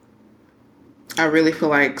 I really feel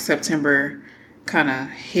like September kind of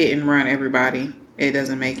hit and run everybody. It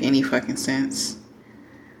doesn't make any fucking sense.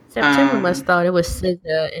 September must Um, thought it was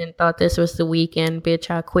SZA and thought this was the weekend. Bitch,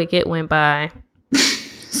 how quick it went by.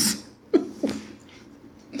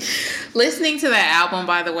 Listening to that album,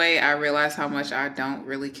 by the way, I realized how much I don't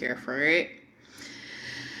really care for it.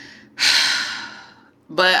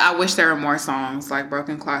 But I wish there were more songs like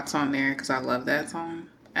Broken Clocks on there because I love that song.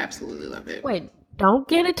 Absolutely love it. Wait, don't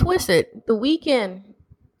get it twisted. The weekend,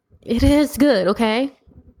 it is good. Okay,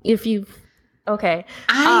 if you, okay,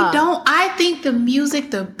 I think the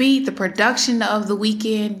music, the beat, the production of The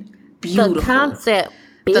Weeknd, the beautiful. concept,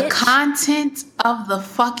 The bitch. content of the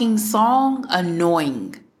fucking song,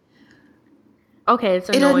 annoying. Okay, it's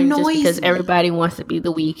It annoying just because annoys me. everybody wants to be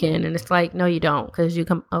the weekend, and it's like, no, you don't, because you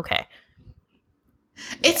come. Okay,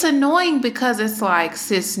 It's annoying because it's like,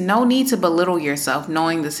 sis, no need to belittle yourself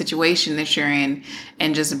knowing the situation that you're in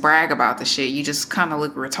and just brag about the shit. You just kind of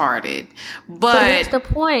look retarded. but here's But the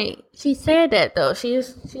point. She said that though. She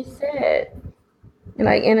said,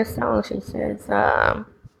 like in a song, she says,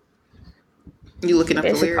 you she looking up the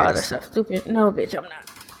basically called lyrics? herself stupid. No, bitch, I'm not.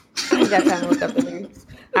 I ain't got time to look up the lyrics.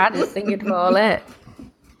 I just sing it for all that.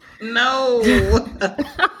 No.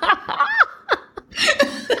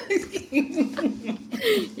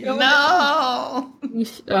 You know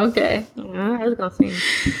No. okay. I was gonna sing.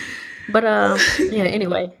 But yeah,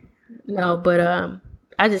 anyway. No, but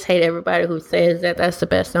I just hate everybody who says that that's the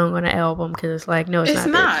best song on the album because it's like, no, it's It's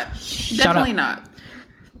not, bitch. not. Shut Definitely up. not.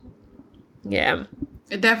 Yeah.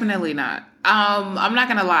 Definitely not. I'm not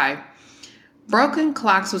gonna lie. Broken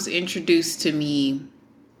Clocks was introduced to me.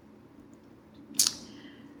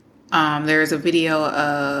 There's a video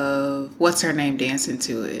of what's her name dancing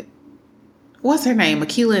to it. What's her name?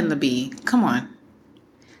 Aquila and the Bee. Come on.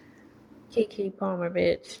 Kiki Palmer,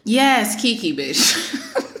 bitch. Yes, Kiki, bitch.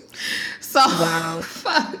 So Wow.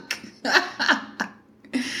 fuck.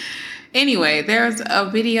 Anyway, there's a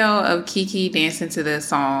video of Kiki dancing to this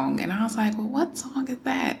song, and I was like, well, what song is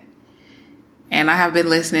that? And I have been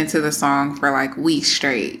listening to the song for like weeks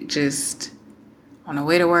straight, just on the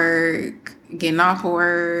way to work, getting off of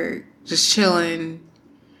work, just chilling.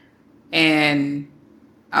 And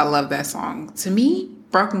I love that song. To me,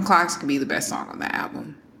 Broken Clocks could be the best song on the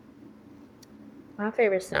album. My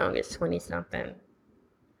favorite song is 20 something.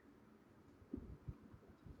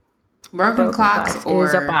 Broken Broken Clocks Clocks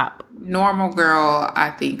is a or bop. Normal Girl, I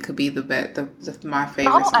think could be the best, my The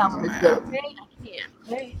favorite whole songs on album is that good. album.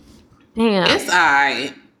 Okay? Damn. It's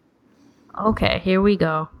alright. Okay, here we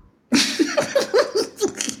go.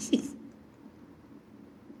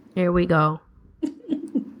 Here we go.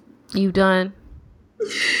 You done?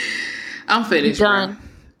 I'm You finished, bro. done?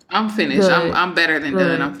 I'm finished. Good. I'm better than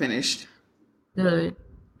Good. done. I'm finished. Good.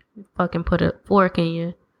 Fucking put a fork in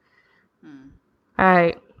you.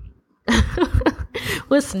 Alright.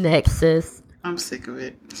 What's next, sis? I'm sick of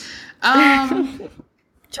it.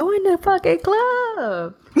 Join the fucking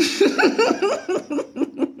club.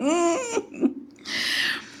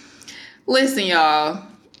 Listen, y'all.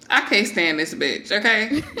 I can't stand this bitch,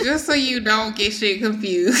 okay? Just so you don't get shit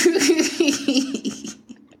confused.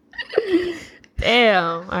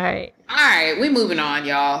 Damn. Alright. All right, we moving on,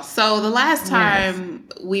 y'all. So the last time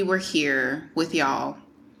we were here with y'all,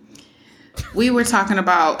 we were talking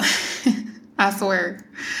about, I swear,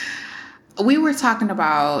 we were talking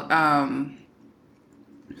about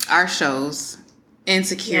our shows,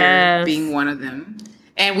 Insecure being Yes. one of them.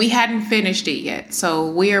 And we hadn't finished it yet. So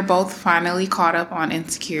we are both finally caught up on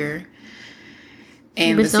Insecure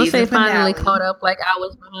and the Bitch, don't season say finally caught finale. up like I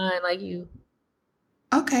was behind like you.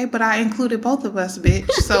 Okay, but I included both of us, bitch.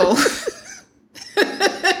 So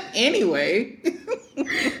anyway.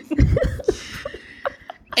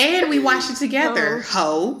 And we watched it together,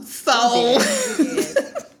 Oh, ho. we So did.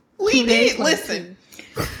 we 2 days did. later. Listen,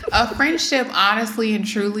 a friendship, honestly and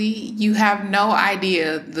truly, you have no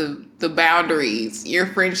idea the boundaries your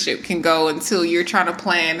friendship can go until you're trying to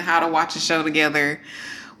plan how to watch a show together.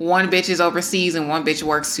 One bitch is overseas and one bitch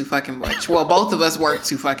works too fucking much. Well, both of us work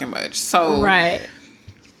too fucking much. So Right.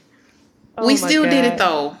 we Oh my still did it god.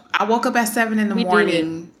 though. I woke up at 7 in the We did it.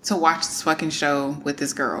 morning to watch this fucking show with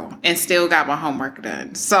this girl and still got my homework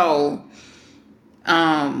done. So,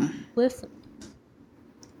 Listen.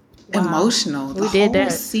 Wow. emotional. The We did whole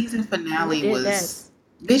that. season We finale did that. was,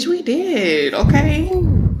 bitch, we did. Okay.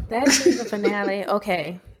 Ooh, that season finale.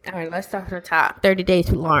 Okay. All right, let's start from the top. 30 Days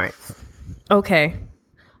with Lawrence. Okay.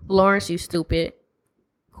 Lawrence, you stupid.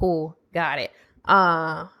 Cool. Got it.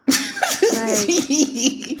 Like,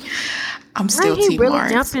 I'm why still he Team really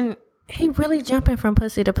Lawrence. jumping? He really jumping from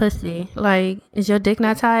pussy to pussy. Like, is your dick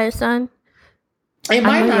not tired, son? It I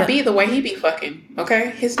might know not you. be the way he be fucking.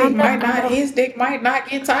 Okay, I know. I know. his dick might not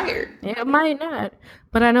get tired. It might not,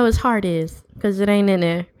 but I know his heart is because it ain't in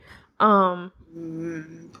there. Um,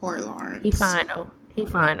 Poor he Lawrence. fine though. He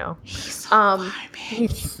fine though. He's so fine, man.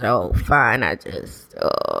 He's so fine. I just.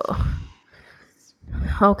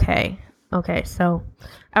 Okay. Okay. So,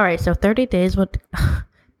 all right. So 30 days with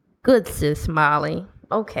good sis Molly.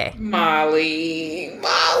 Okay. Molly.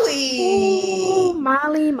 Ooh,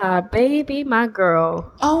 Molly, my baby, my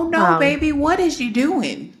girl. Oh no, Molly. baby, what is you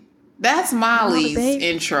doing? That's Molly, Molly's babe.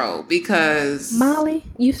 intro because Molly,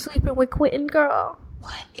 you sleeping with Quentin, girl?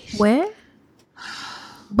 what is Where?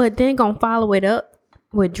 But then gonna follow it up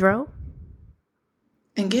with Dro.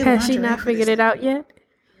 and get Has she lingerie not for figured this it out yet?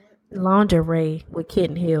 Lingerie with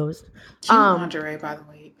kitten heels. cute lingerie, by the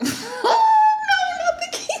way. Oh no, not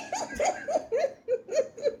the kitten.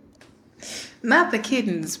 Not the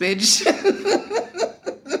kittens, bitch.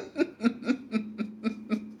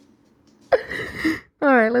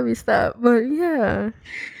 All right, let me stop. But yeah.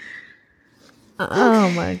 Oh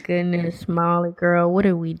my goodness, Molly, girl, what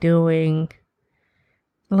are we doing?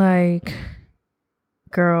 Like,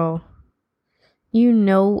 girl, you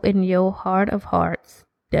know in your heart of hearts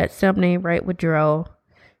that something ain't right with Dro.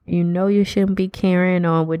 You know you shouldn't be carrying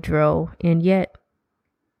on with Dro, and yet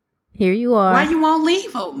here you are. Why you won't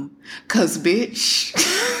leave him? Cause bitch.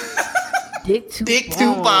 Dick too Dick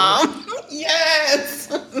too bomb. Yes.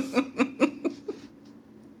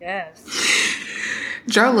 Yes.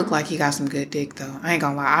 Joe look like he got some good dick though. I ain't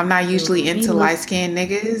gonna lie. I'm not usually into light skinned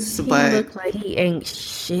niggas, He but look like he ain't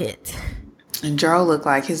shit. and Joe look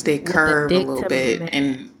like his dick With the curved a dick little to bit man.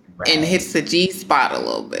 and Right. hits the G spot a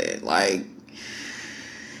little bit. Like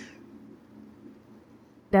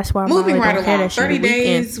That's why moving Molly right don't care along. that she 30 the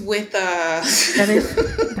weekend. days with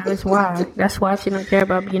That is why. That's why she don't care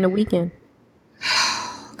about being the weekend.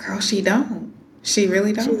 girl, she don't. She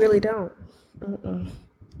really don't. She really don't. Mm-mm.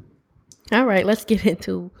 All right, let's get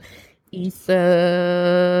into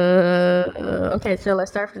Issa. Okay, so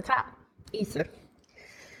let's start from the top. Issa.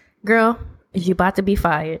 Girl, is you about to be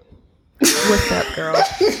fired? What's up, girl?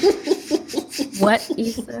 What,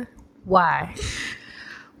 Issa? Why?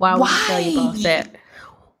 Why would you tell your boss that?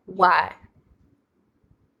 Why?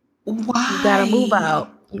 Why? You gotta move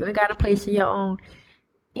out. You ain't got a place of your own.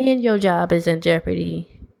 And your job is in jeopardy.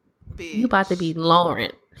 Bitch. You about to be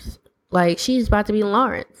Lawrence. Like, she's about to be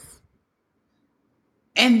Lawrence.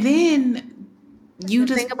 And then you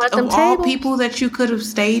just, think about of them all tables. people that you could have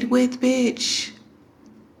stayed with, bitch.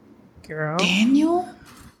 Girl. Daniel?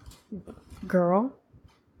 Girl.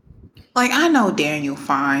 Like, I know Daniel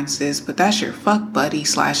fine, sis, but that's your fuck buddy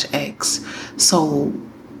 / ex. So,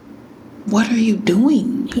 what are you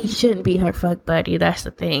doing? He shouldn't be her fuck buddy. That's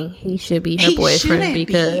the thing. He should be her He boyfriend shouldn't be.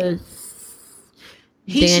 because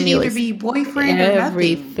He Daniel should either is be boyfriend or nothing.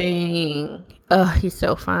 everything. He's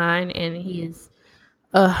so fine, and he's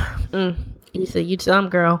he's a you dumb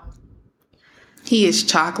girl. He is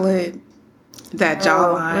chocolate. That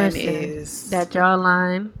jawline Listen, is. that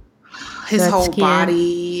jawline, His that whole skin,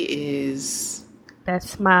 body is. that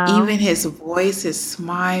smile. Even his voice, his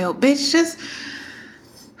smile. Bitch, just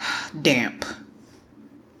damp.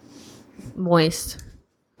 Moist.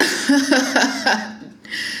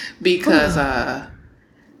 Because I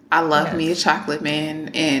love me a chocolate man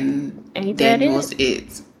and Ain't that Daniel's it?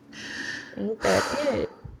 it. Ain't that it?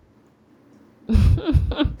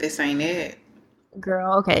 This ain't it.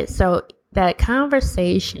 Girl, okay, so that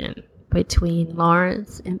conversation between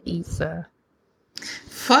Lawrence and Issa,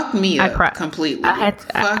 Fuck me I up cried. I completely. had to,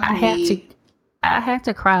 Fuck I had to me. I had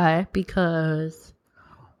to cry because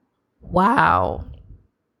wow,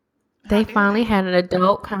 How they dare finally they? had an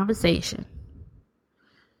adult conversation.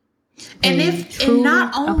 They And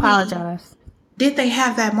not truly only apologized. did they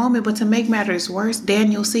have that moment, but to make matters worse,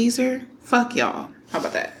 Daniel Caesar, fuck y'all. How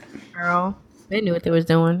about that? Girl, they knew what they was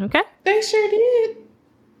doing, okay? They sure did.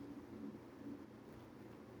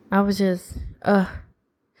 I was just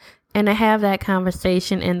and to have that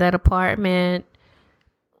conversation in that apartment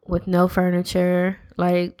with no furniture,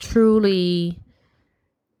 like truly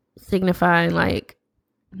signifying like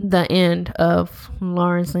the end of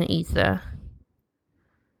Lawrence and Issa.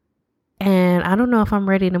 And I don't know if I'm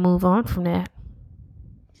ready to move on from that.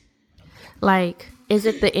 Like, is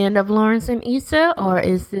it the end of Lawrence and Issa, or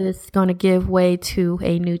is this going to give way to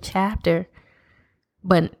a new chapter?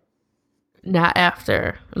 But not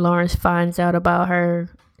after Lawrence finds out about her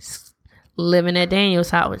living at Daniel's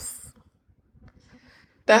house.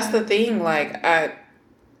 That's the thing. Like,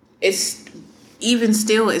 it's even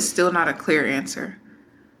still, it's still not a clear answer.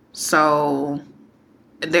 So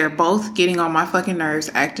they're both getting on my fucking nerves,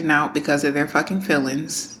 acting out because of their fucking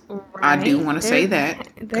feelings. I do Right? want to say that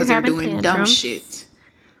They're because they're having doing dumb tantrums. shit.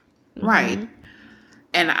 Right.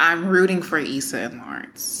 And I'm rooting for Issa and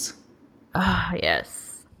Lawrence. Ah,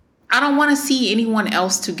 yes. I don't want to see anyone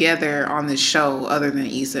else together on this show other than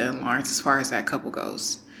Issa and Lawrence as far as that couple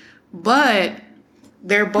goes. But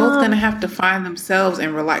they're both going to have to find themselves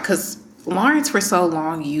and rely, because Lawrence for so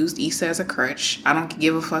long used Issa as a crutch. I don't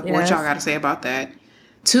give a fuck what y'all Yes. got to say about that.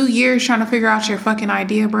 2 years trying to figure out your fucking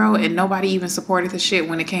idea, bro, and nobody even supported the shit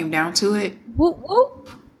when it came down to it. Whoop whoop.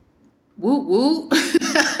 Woo woo.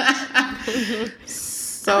 I got a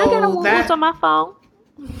so whoop whoop that on my phone.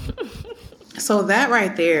 so that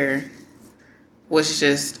right there was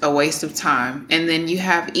just a waste of time. And then you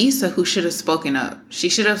have Issa, who should have spoken up. She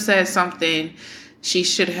should have said something. She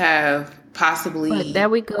should have But there possibly.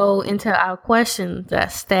 we go into our question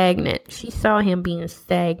that's stagnant. She saw him being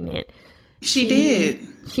stagnant. She did.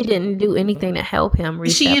 She didn't do anything to help him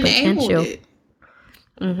reach She that enabled potential.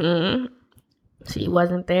 it. She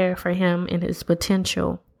wasn't there for him and his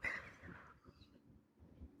potential.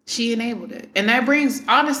 She enabled it. And that brings,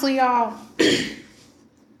 honestly, y'all,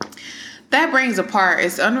 that brings a part.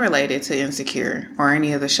 It's unrelated to Insecure or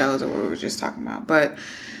any of the shows that we were just talking about. But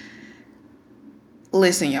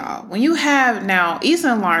listen, y'all, when you have now, Issa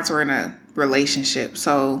and Lawrence were in a relationship,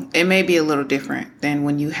 so it may be a little different than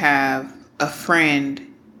when you have a friend,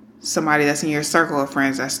 somebody that's in your circle of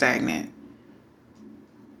friends that's stagnant.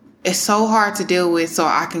 It's so hard to deal with, so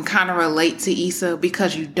I can kind of relate to Issa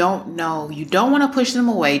because you don't know. You don't want to push them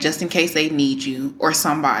away just in case they need you or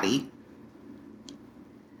somebody.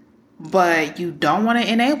 But you don't want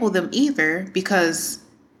to enable them either because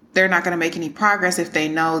they're not going to make any progress if they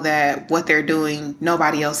know that what they're doing,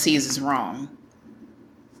 nobody else sees is wrong.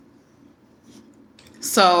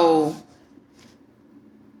 So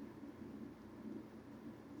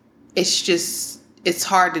it's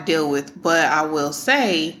hard to deal with. But I will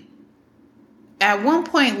say, at one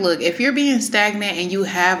point, look, if you're being stagnant and you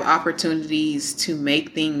have opportunities to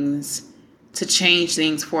make things, to change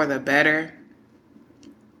things for the better,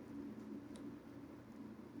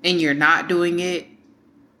 and you're not doing it,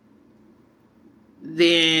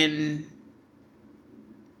 then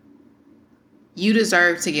you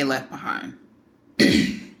deserve to get left behind.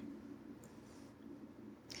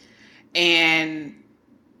 And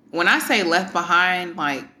when I say left behind,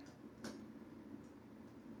 like,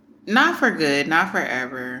 not for good, not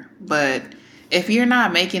forever, but if you're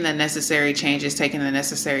not making the necessary changes, taking the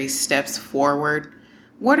necessary steps forward,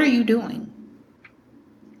 what are you doing?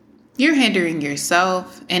 You're hindering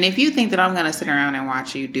yourself. And if you think that I'm going to sit around and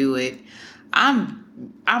watch you do it, I'm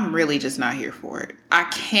really just not here for it. I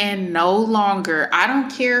can no longer, I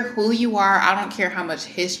don't care who you are. I don't care how much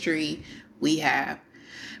history we have.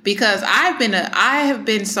 Because I have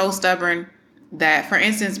been so stubborn that, for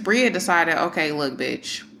instance, Bria decided, okay, look,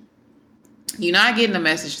 bitch, you're not getting the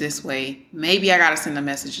message this way. Maybe I got to send the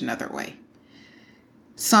message another way.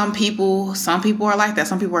 Some people are like that.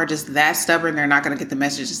 Some people are just that stubborn. They're not going to get the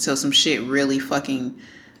message until some shit really fucking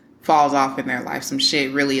falls off in their life. Some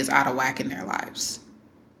shit really is out of whack in their lives.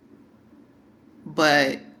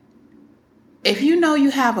 But if you know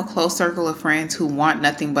you have a close circle of friends who want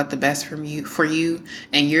nothing but the best for you,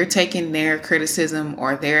 and you're taking their criticism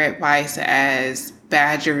or their advice as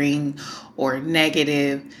badgering or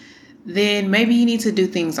negative, then maybe you need to do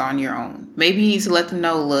things on your own. Maybe you need to let them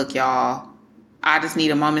know, look, y'all, I just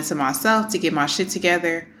need a moment to myself to get my shit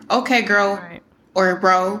together. Okay, girl Right. or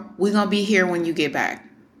bro, we gonna be here when you get back.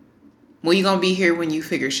 We gonna be here when you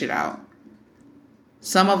figure shit out.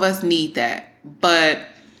 Some of us need that. But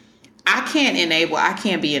I can't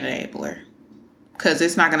be an enabler. Because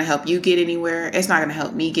it's not going to help you get anywhere. It's not going to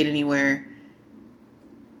help me get anywhere.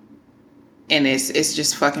 And it's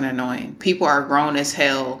just fucking annoying. People are grown as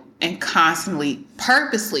hell and constantly,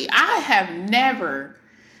 purposely. I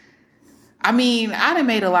done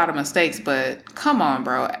made a lot of mistakes, but come on,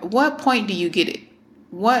 bro. What point do you get it?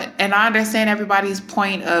 And I understand everybody's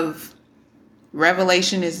point of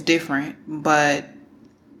revelation is different, but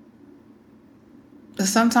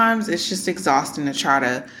sometimes it's just exhausting to try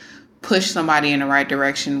to push somebody in the right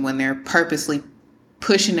direction when they're purposely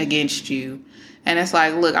pushing against you. And it's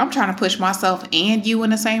like, look, I'm trying to push myself and you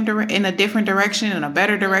in a different direction, in a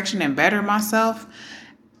better direction, and better myself.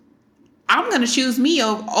 I'm going to choose me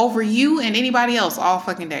over you and anybody else all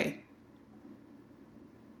fucking day.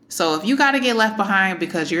 So if you got to get left behind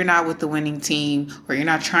because you're not with the winning team or you're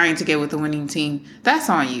not trying to get with the winning team, that's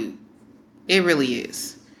on you. It really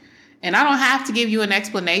is. And I don't have to give you an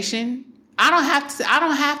explanation. I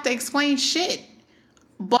don't have to explain shit.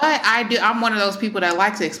 But I do. I'm one of those people that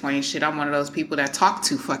like to explain shit. I'm one of those people that talk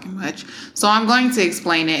too fucking much. So I'm going to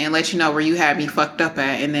explain it and let you know where you had me fucked up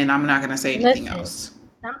at, and then I'm not going to say anything else.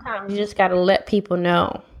 Sometimes you just got to let people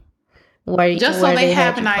know where so they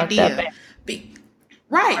have an idea.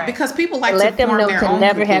 Right, because people like let to them know to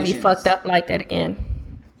never conclusions. have you fucked up like that again.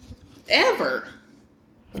 Ever.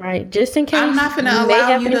 Right, just in case. I'm not going to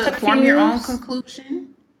allow you to form your own conclusion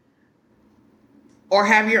or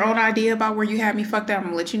have your own idea about where you had me fucked up. I'm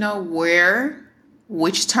going to let you know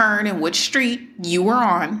which turn and which street you were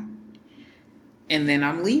on, and then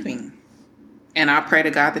I'm leaving. And I pray to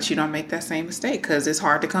God that you don't make that same mistake, because it's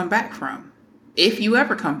hard to come back from, if you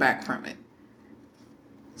ever come back from it.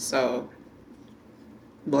 So,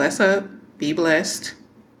 bless up, be blessed.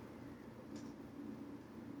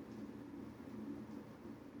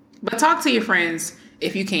 But talk to your friends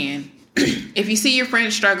if you can. If you see your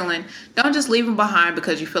friends struggling, don't just leave them behind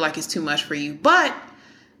because you feel like it's too much for you. But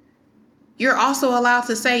you're also allowed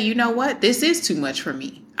to say, you know what? This is too much for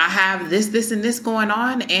me. I have this, and this going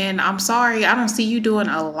on, and I'm sorry. I don't see you doing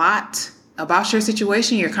a lot about your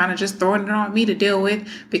situation. You're kind of just throwing it on me to deal with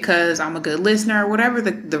because I'm a good listener or whatever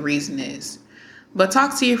the reason is. But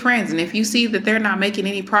talk to your friends. And if you see that they're not making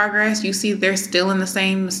any progress, you see they're still in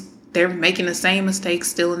they're making the same mistakes,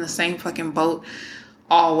 still in the same fucking boat,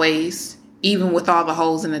 always, even with all the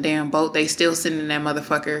holes in the damn boat, they still sitting in that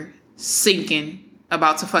motherfucker sinking,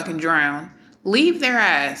 about to fucking drown. Leave their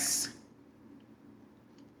ass.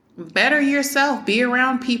 Better yourself. Be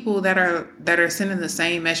around people that are sending the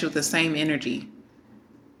same message with the same energy.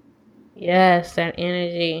 Yes, that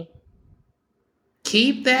energy.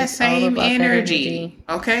 Keep that same energy.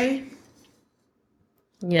 Okay?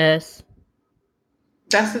 Yes.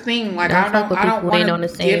 That's the thing. Like, I don't want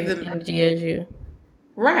to give them energy as you.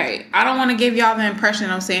 Right. I don't want to give y'all the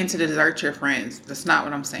impression I'm saying to desert your friends. That's not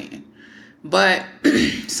what I'm saying. But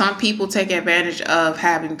some people take advantage of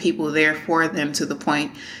having people there for them to the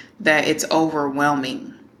point that it's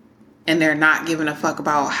overwhelming. And they're not giving a fuck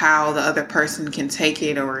about how the other person can take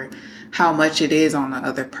it or how much it is on the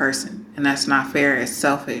other person. And that's not fair. It's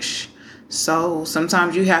selfish. So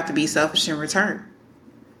sometimes you have to be selfish in return.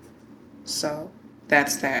 So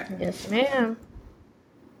that's that. Yes, ma'am.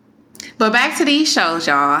 But back to these shows,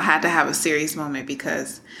 y'all. I had to have a serious moment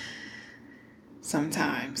because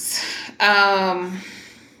sometimes. Where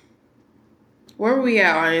were we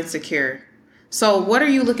at on Insecure? So what are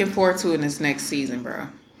you looking forward to in this next season, bro?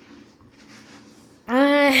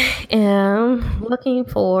 I am looking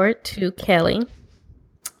forward to Kelly.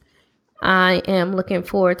 I am looking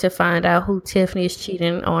forward to find out who Tiffany is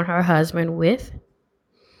cheating on her husband with.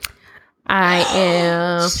 I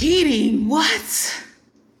am... Cheating? What?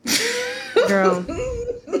 Girl.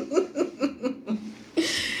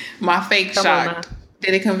 My fake shock.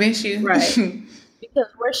 Did it convince you? Right. Because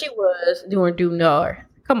where she was doing Due North.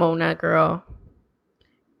 Come on now, girl.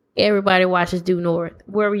 Everybody watches Due North.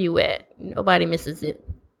 Where were you at? Nobody misses it.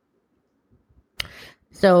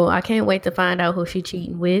 So I can't wait to find out who she's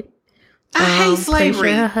cheating with. I hate slavery.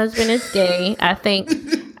 Sure her husband is gay. I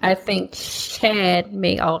think Chad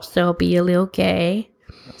may also be a little gay.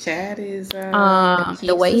 Chad is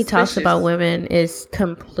the way he talks about women is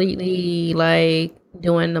completely like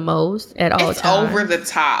doing the most at all times. Over the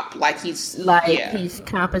top. He's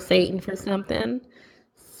compensating for something.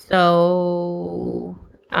 So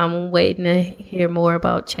I'm waiting to hear more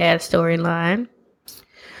about Chad's storyline.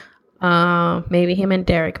 Maybe him and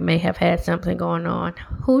Derek may have had something going on.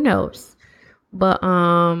 Who knows? But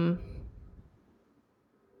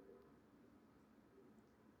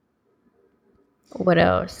what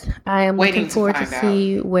else? I am looking Waiting to forward to find out.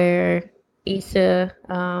 see where Issa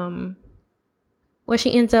where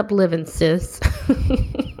she ends up living, sis.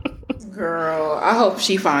 Girl, I hope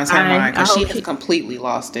she finds her mind I because she hope has she completely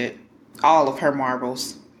lost it. All of her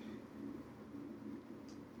marbles.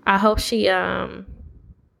 I hope she I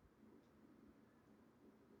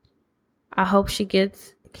hope she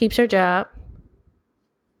keeps her job.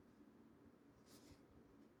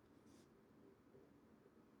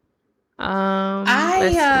 I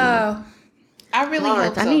Let's see. uh I really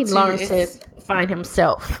Lawrence. hope I so need too. Lawrence to find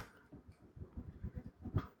himself.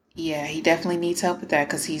 Yeah, he definitely needs help with that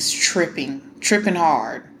because he's tripping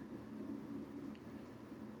hard,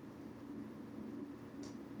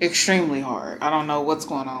 extremely hard. I don't know what's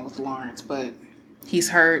going on with Lawrence, but he's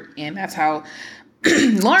hurt, and that's how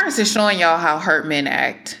Lawrence is showing y'all how hurt men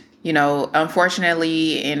act. You know,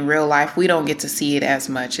 unfortunately, in real life, we don't get to see it as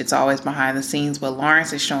much. It's always behind the scenes, but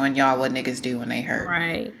Lawrence is showing y'all what niggas do when they hurt.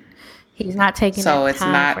 Right. He's not taking So that it's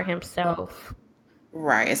time not for himself.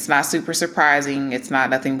 right. It's not super surprising. It's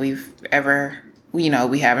not nothing we've ever, we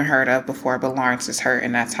haven't heard of before, but Lawrence is hurt,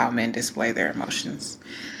 and that's how men display their emotions.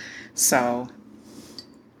 So,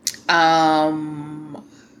 um,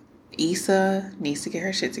 Issa needs to get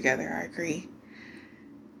her shit together. I agree.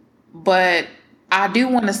 But I do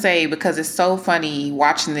want to say, because it's so funny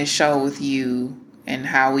watching this show with you and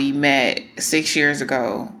how we met 6 years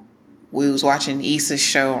ago. We was watching Issa's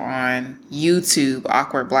show on YouTube,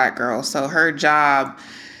 Awkward Black Girl. So her job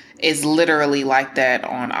is literally like that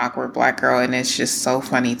on Awkward Black Girl, and it's just so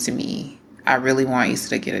funny to me. I really want Issa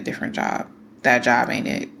to get a different job. That job ain't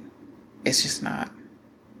it. It's just not.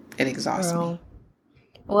 It exhausts Girl. me.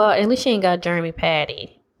 Well, at least she ain't got Jeremy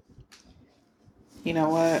Patty. You know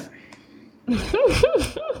what?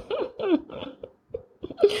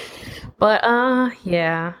 But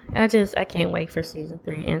yeah. I can't wait for season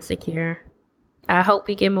 3 Insecure. I hope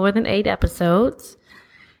we get more than 8 episodes.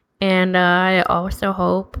 And I also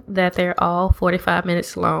hope that they're all 45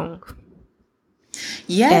 minutes long.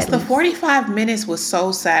 Yes, the 45 minutes was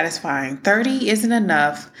so satisfying. 30 isn't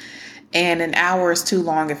enough, and an hour is too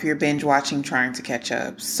long if you're binge watching trying to catch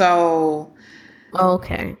up. So,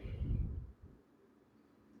 okay.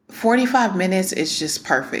 45 minutes is just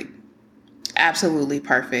perfect. Absolutely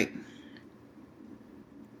perfect.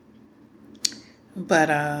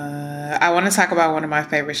 But I want to talk about one of my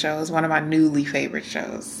favorite shows, one of my newly favorite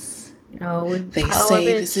shows. Oh, they say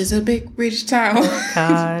this is a big rich town. Oh,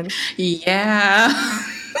 God. Yeah.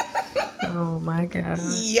 Oh my God.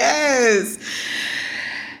 Yes.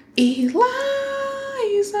 Eliza.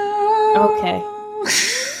 Okay.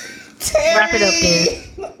 Wrap it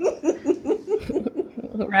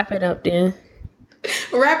up then.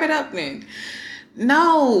 Wrap it up then.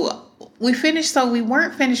 No, we finished. So we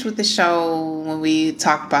weren't finished with the show when we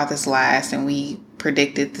talked about this last, and we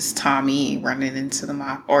predicted this Tommy running into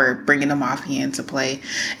the or bringing the mafia into play,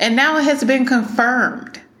 and now it has been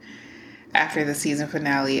confirmed after the season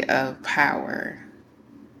finale of Power.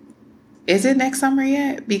 Is it next summer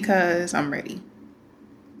yet? Because I'm ready.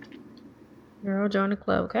 Girl, join the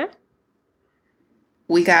club, okay?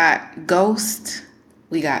 We got Ghost,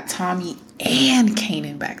 we got Tommy and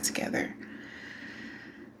Kanan back together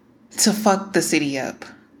to fuck the city up.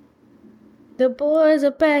 The boys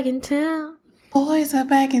are back in town. Boys are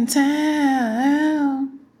back in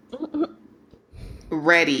town.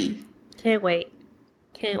 Ready. Can't wait.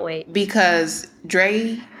 Because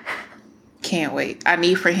Dre can't wait. I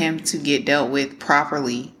need for him to get dealt with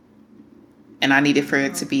properly. And I need it for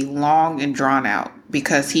it to be long and drawn out.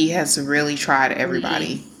 Because he has really tried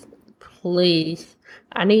everybody. Please.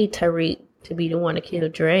 I need Tariq to be the one to kill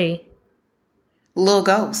Dre. Little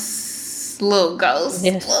Ghost. Yes, Little Ghost.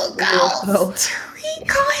 Tariq,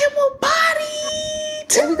 call him a body.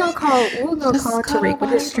 What we gonna call Tariq? What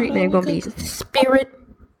his street name gonna be? Spirit.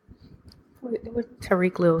 What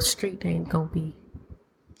Tariq little street name gonna be?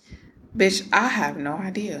 Bitch, I have no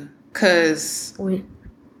idea. Cause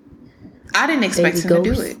I didn't expect him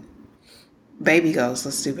to do it. Baby Ghost.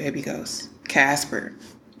 Let's do Baby Ghost. Casper.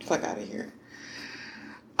 Fuck out of here.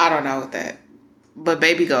 I don't know what that. But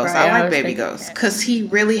Baby Ghost. Right, I like Baby Ghost. Because he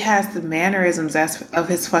really has the mannerisms of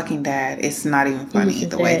his fucking dad. It's not even funny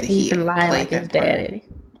the way that he can lie like his daddy.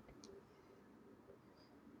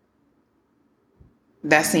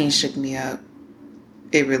 That scene shook me up.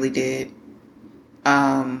 It really did.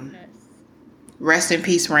 Rest in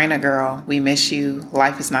peace, Raina girl. We miss you.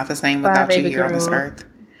 Life is not the same without you here on this earth.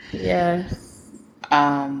 Yes.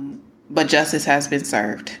 But justice has been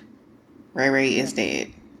served. Ray Ray is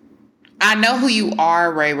dead. I know who you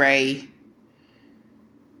are, Ray Ray.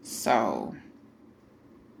 So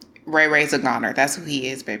Ray Ray's a goner. That's who he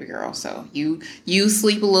is, baby girl. So you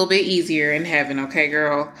sleep a little bit easier in heaven, okay,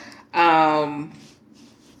 girl? I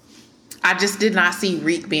just did not see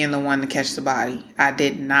Reek being the one to catch the body. I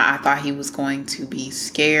did not. I thought he was going to be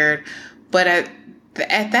scared. But at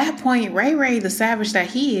that point, Ray Ray, the savage that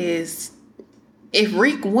he is, if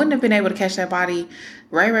Reek wouldn't have been able to catch that body,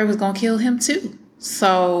 Ray Ray was going to kill him too.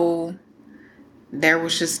 So there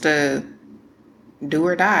was just a do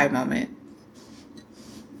or die moment.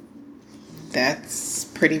 That's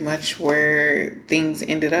pretty much where things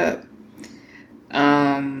ended up.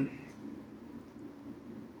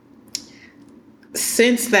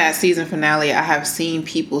 Since that season finale, I have seen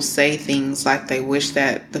people say things like they wish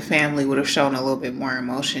that the family would have shown a little bit more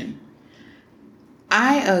emotion.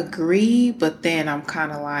 I agree, but then I'm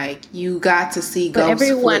kind of like, you got to see Ghost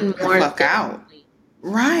flip the fuck out.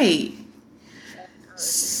 Right.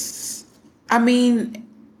 I mean,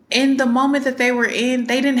 in the moment that they were in,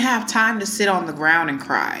 they didn't have time to sit on the ground and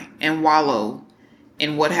cry and wallow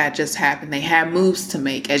in what had just happened. They had moves to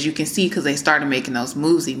make, as you can see, because they started making those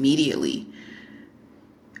moves immediately.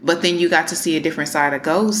 But then you got to see a different side of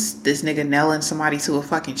Ghost. This nigga nailing somebody to a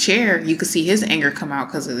fucking chair. You could see his anger come out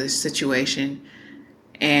because of this situation.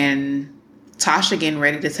 And Tasha getting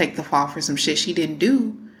ready to take the fall for some shit she didn't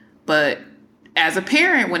do. But as a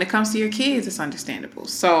parent, when it comes to your kids, it's understandable.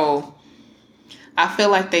 So I feel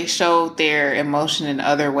like they showed their emotion in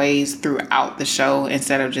other ways throughout the show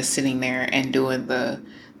instead of just sitting there and doing the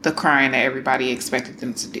crying that everybody expected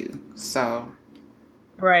them to do. So.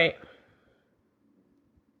 Right.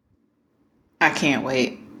 I can't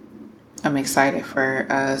wait. I'm excited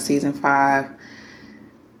for season 5.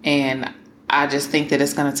 And I just think that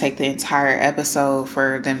it's going to take the entire episode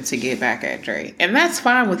for them to get back at Dre. And that's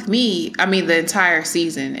fine with me. I mean, the entire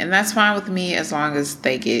season. And that's fine with me as long as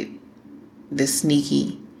they get this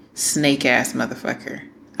sneaky, snake-ass motherfucker.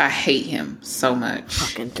 I hate him so much.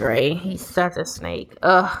 Fucking Dre. He's such a snake.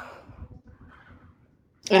 Ugh.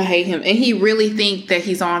 I hate him. And he really think that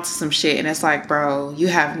he's on to some shit. And it's like, bro, you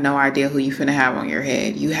have no idea who you finna have on your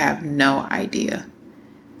head. You have no idea.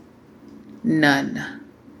 None.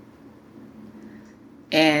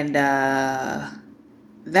 And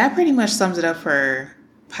that pretty much sums it up for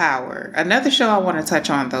Power. Another show I want to touch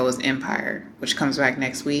on, though, is Empire, which comes back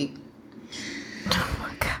next week. Oh,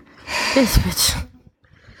 my God. This bitch.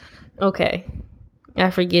 Okay. I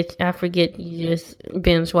forget you just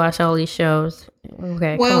binge watch all these shows.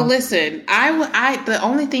 Okay. Well, listen, I the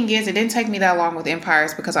only thing is it didn't take me that long with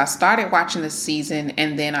Empires because I started watching this season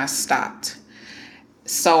and then I stopped.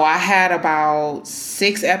 So I had about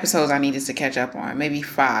 6 episodes I needed to catch up on, maybe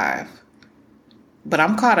 5. But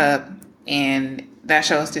I'm caught up and that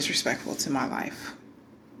show is disrespectful to my life.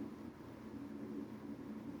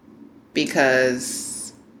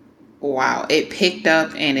 Because wow, it picked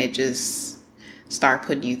up and it just start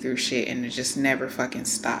putting you through shit and it just never fucking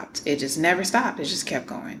stopped. It just never stopped. It just kept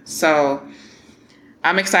going. So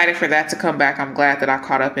I'm excited for that to come back. I'm glad that I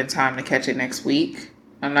caught up in time to catch it next week.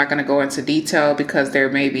 I'm not going to go into detail because there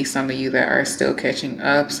may be some of you that are still catching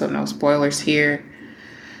up. So no spoilers here.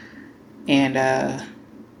 And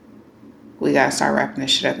we got to start wrapping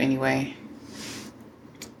this shit up anyway.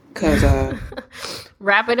 Cause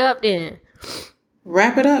wrap it up then.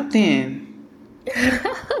 Wrap it up then.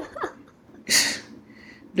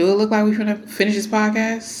 Do it look like we finna finish this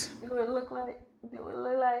podcast? Do it look like?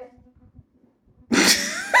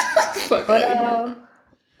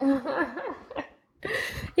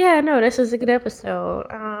 Yeah, no, this was a good episode.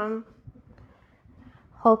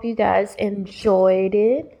 Hope you guys enjoyed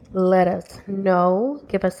it. Let us know.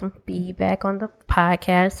 Give us some feedback on the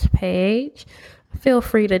podcast page. Feel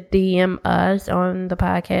free to DM us on the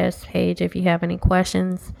podcast page if you have any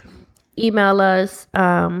questions. Email us.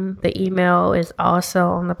 The email is also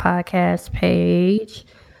on the podcast page.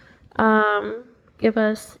 Give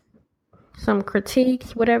us some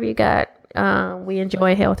critiques, whatever you got. We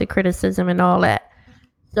enjoy healthy criticism and all that.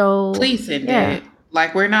 So please send it.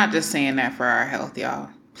 Like, we're not just saying that for our health, y'all.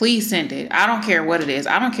 Please send it. I don't care what it is.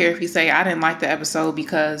 I don't care if you say I didn't like the episode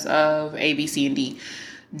because of A, B, C, and D.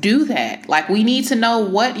 Do that. Like, we need to know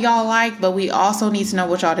what y'all like, but we also need to know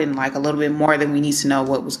what y'all didn't like a little bit more than we need to know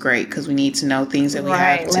what was great, because we need to know things that we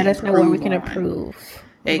have to let us know where we can improve.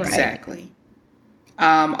 Exactly.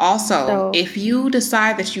 Also, if you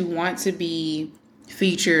decide that you want to be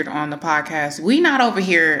featured on the podcast, we not over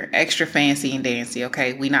here extra fancy and dancy,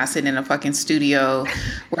 okay? We not sitting in a fucking studio.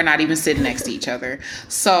 We're not even sitting next to each other.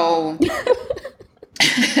 So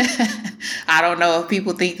I don't know if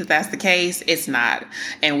people think that that's the case. It's not.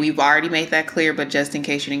 And we've already made that clear, but just in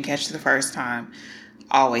case you didn't catch it the first time,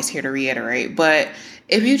 always here to reiterate. But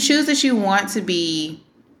if you choose that you want to be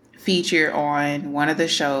featured on one of the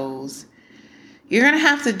shows, you're going to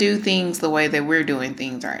have to do things the way that we're doing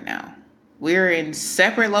things right now. We're in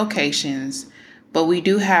separate locations, but we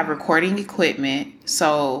do have recording equipment.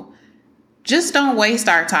 So just don't waste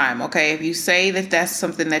our time, okay? If you say that that's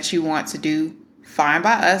something that you want to do, fine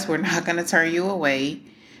by us. We're not going to turn you away.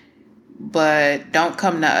 But don't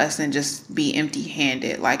come to us and just be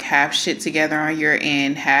empty-handed. Like, have shit together on your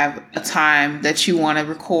end. Have a time that you want to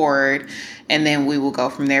record, and then we will go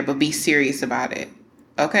from there. But be serious about it,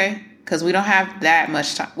 okay? Because we don't have that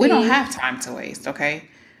much time. We don't have time to waste, okay?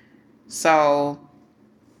 So,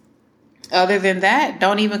 other than that,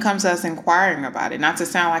 don't even come to us inquiring about it. Not to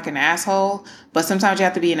sound like an asshole, but sometimes you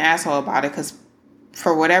have to be an asshole about it because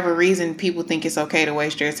for whatever reason, people think it's okay to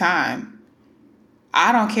waste your time.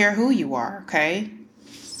 I don't care who you are, okay?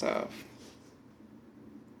 So.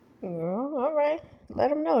 All right.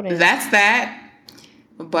 Let them know then. That's that.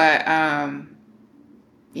 But,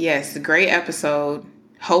 yes, great episode.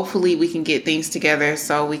 Hopefully we can get things together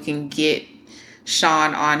so we can get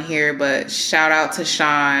Sean on here. But shout out to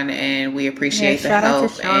Sean, and we appreciate the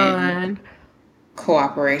help and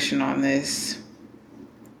cooperation on this.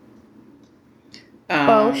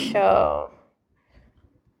 For sure.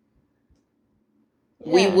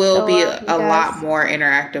 We will be a lot more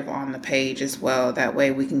interactive on the page as well. That way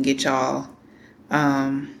we can get y'all,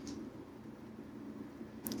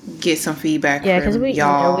 get some feedback from because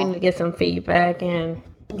y'all. we need to get some feedback and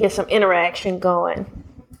get some interaction going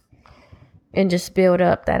and just build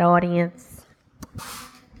up that audience.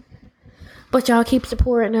 But y'all keep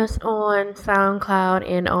supporting us on SoundCloud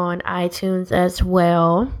and on iTunes as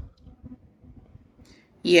well.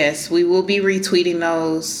 Yes, we will be retweeting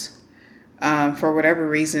those. For whatever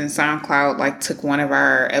reason, SoundCloud took one of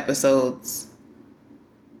our episodes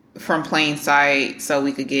from plain sight so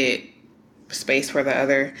we could get space for the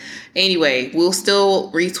other. Anyway, we'll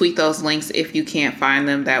still retweet those links if you can't find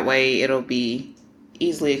them. That way it'll be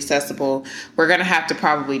easily accessible. We're going to have to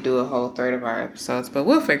probably do a whole third of our episodes, but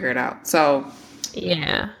we'll figure it out. So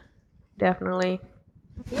yeah, definitely.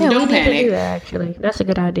 Yeah, don't we need panic. to do that, actually. That's a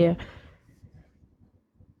good idea.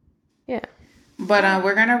 Yeah. But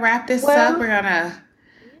we're going to wrap this up. We're going to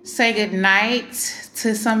say good night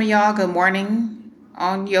to some of y'all. Good morning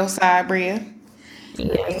on your side, Bria.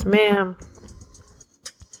 Yes, ma'am.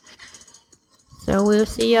 So we'll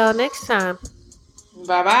see y'all next time.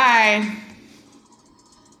 Bye-bye.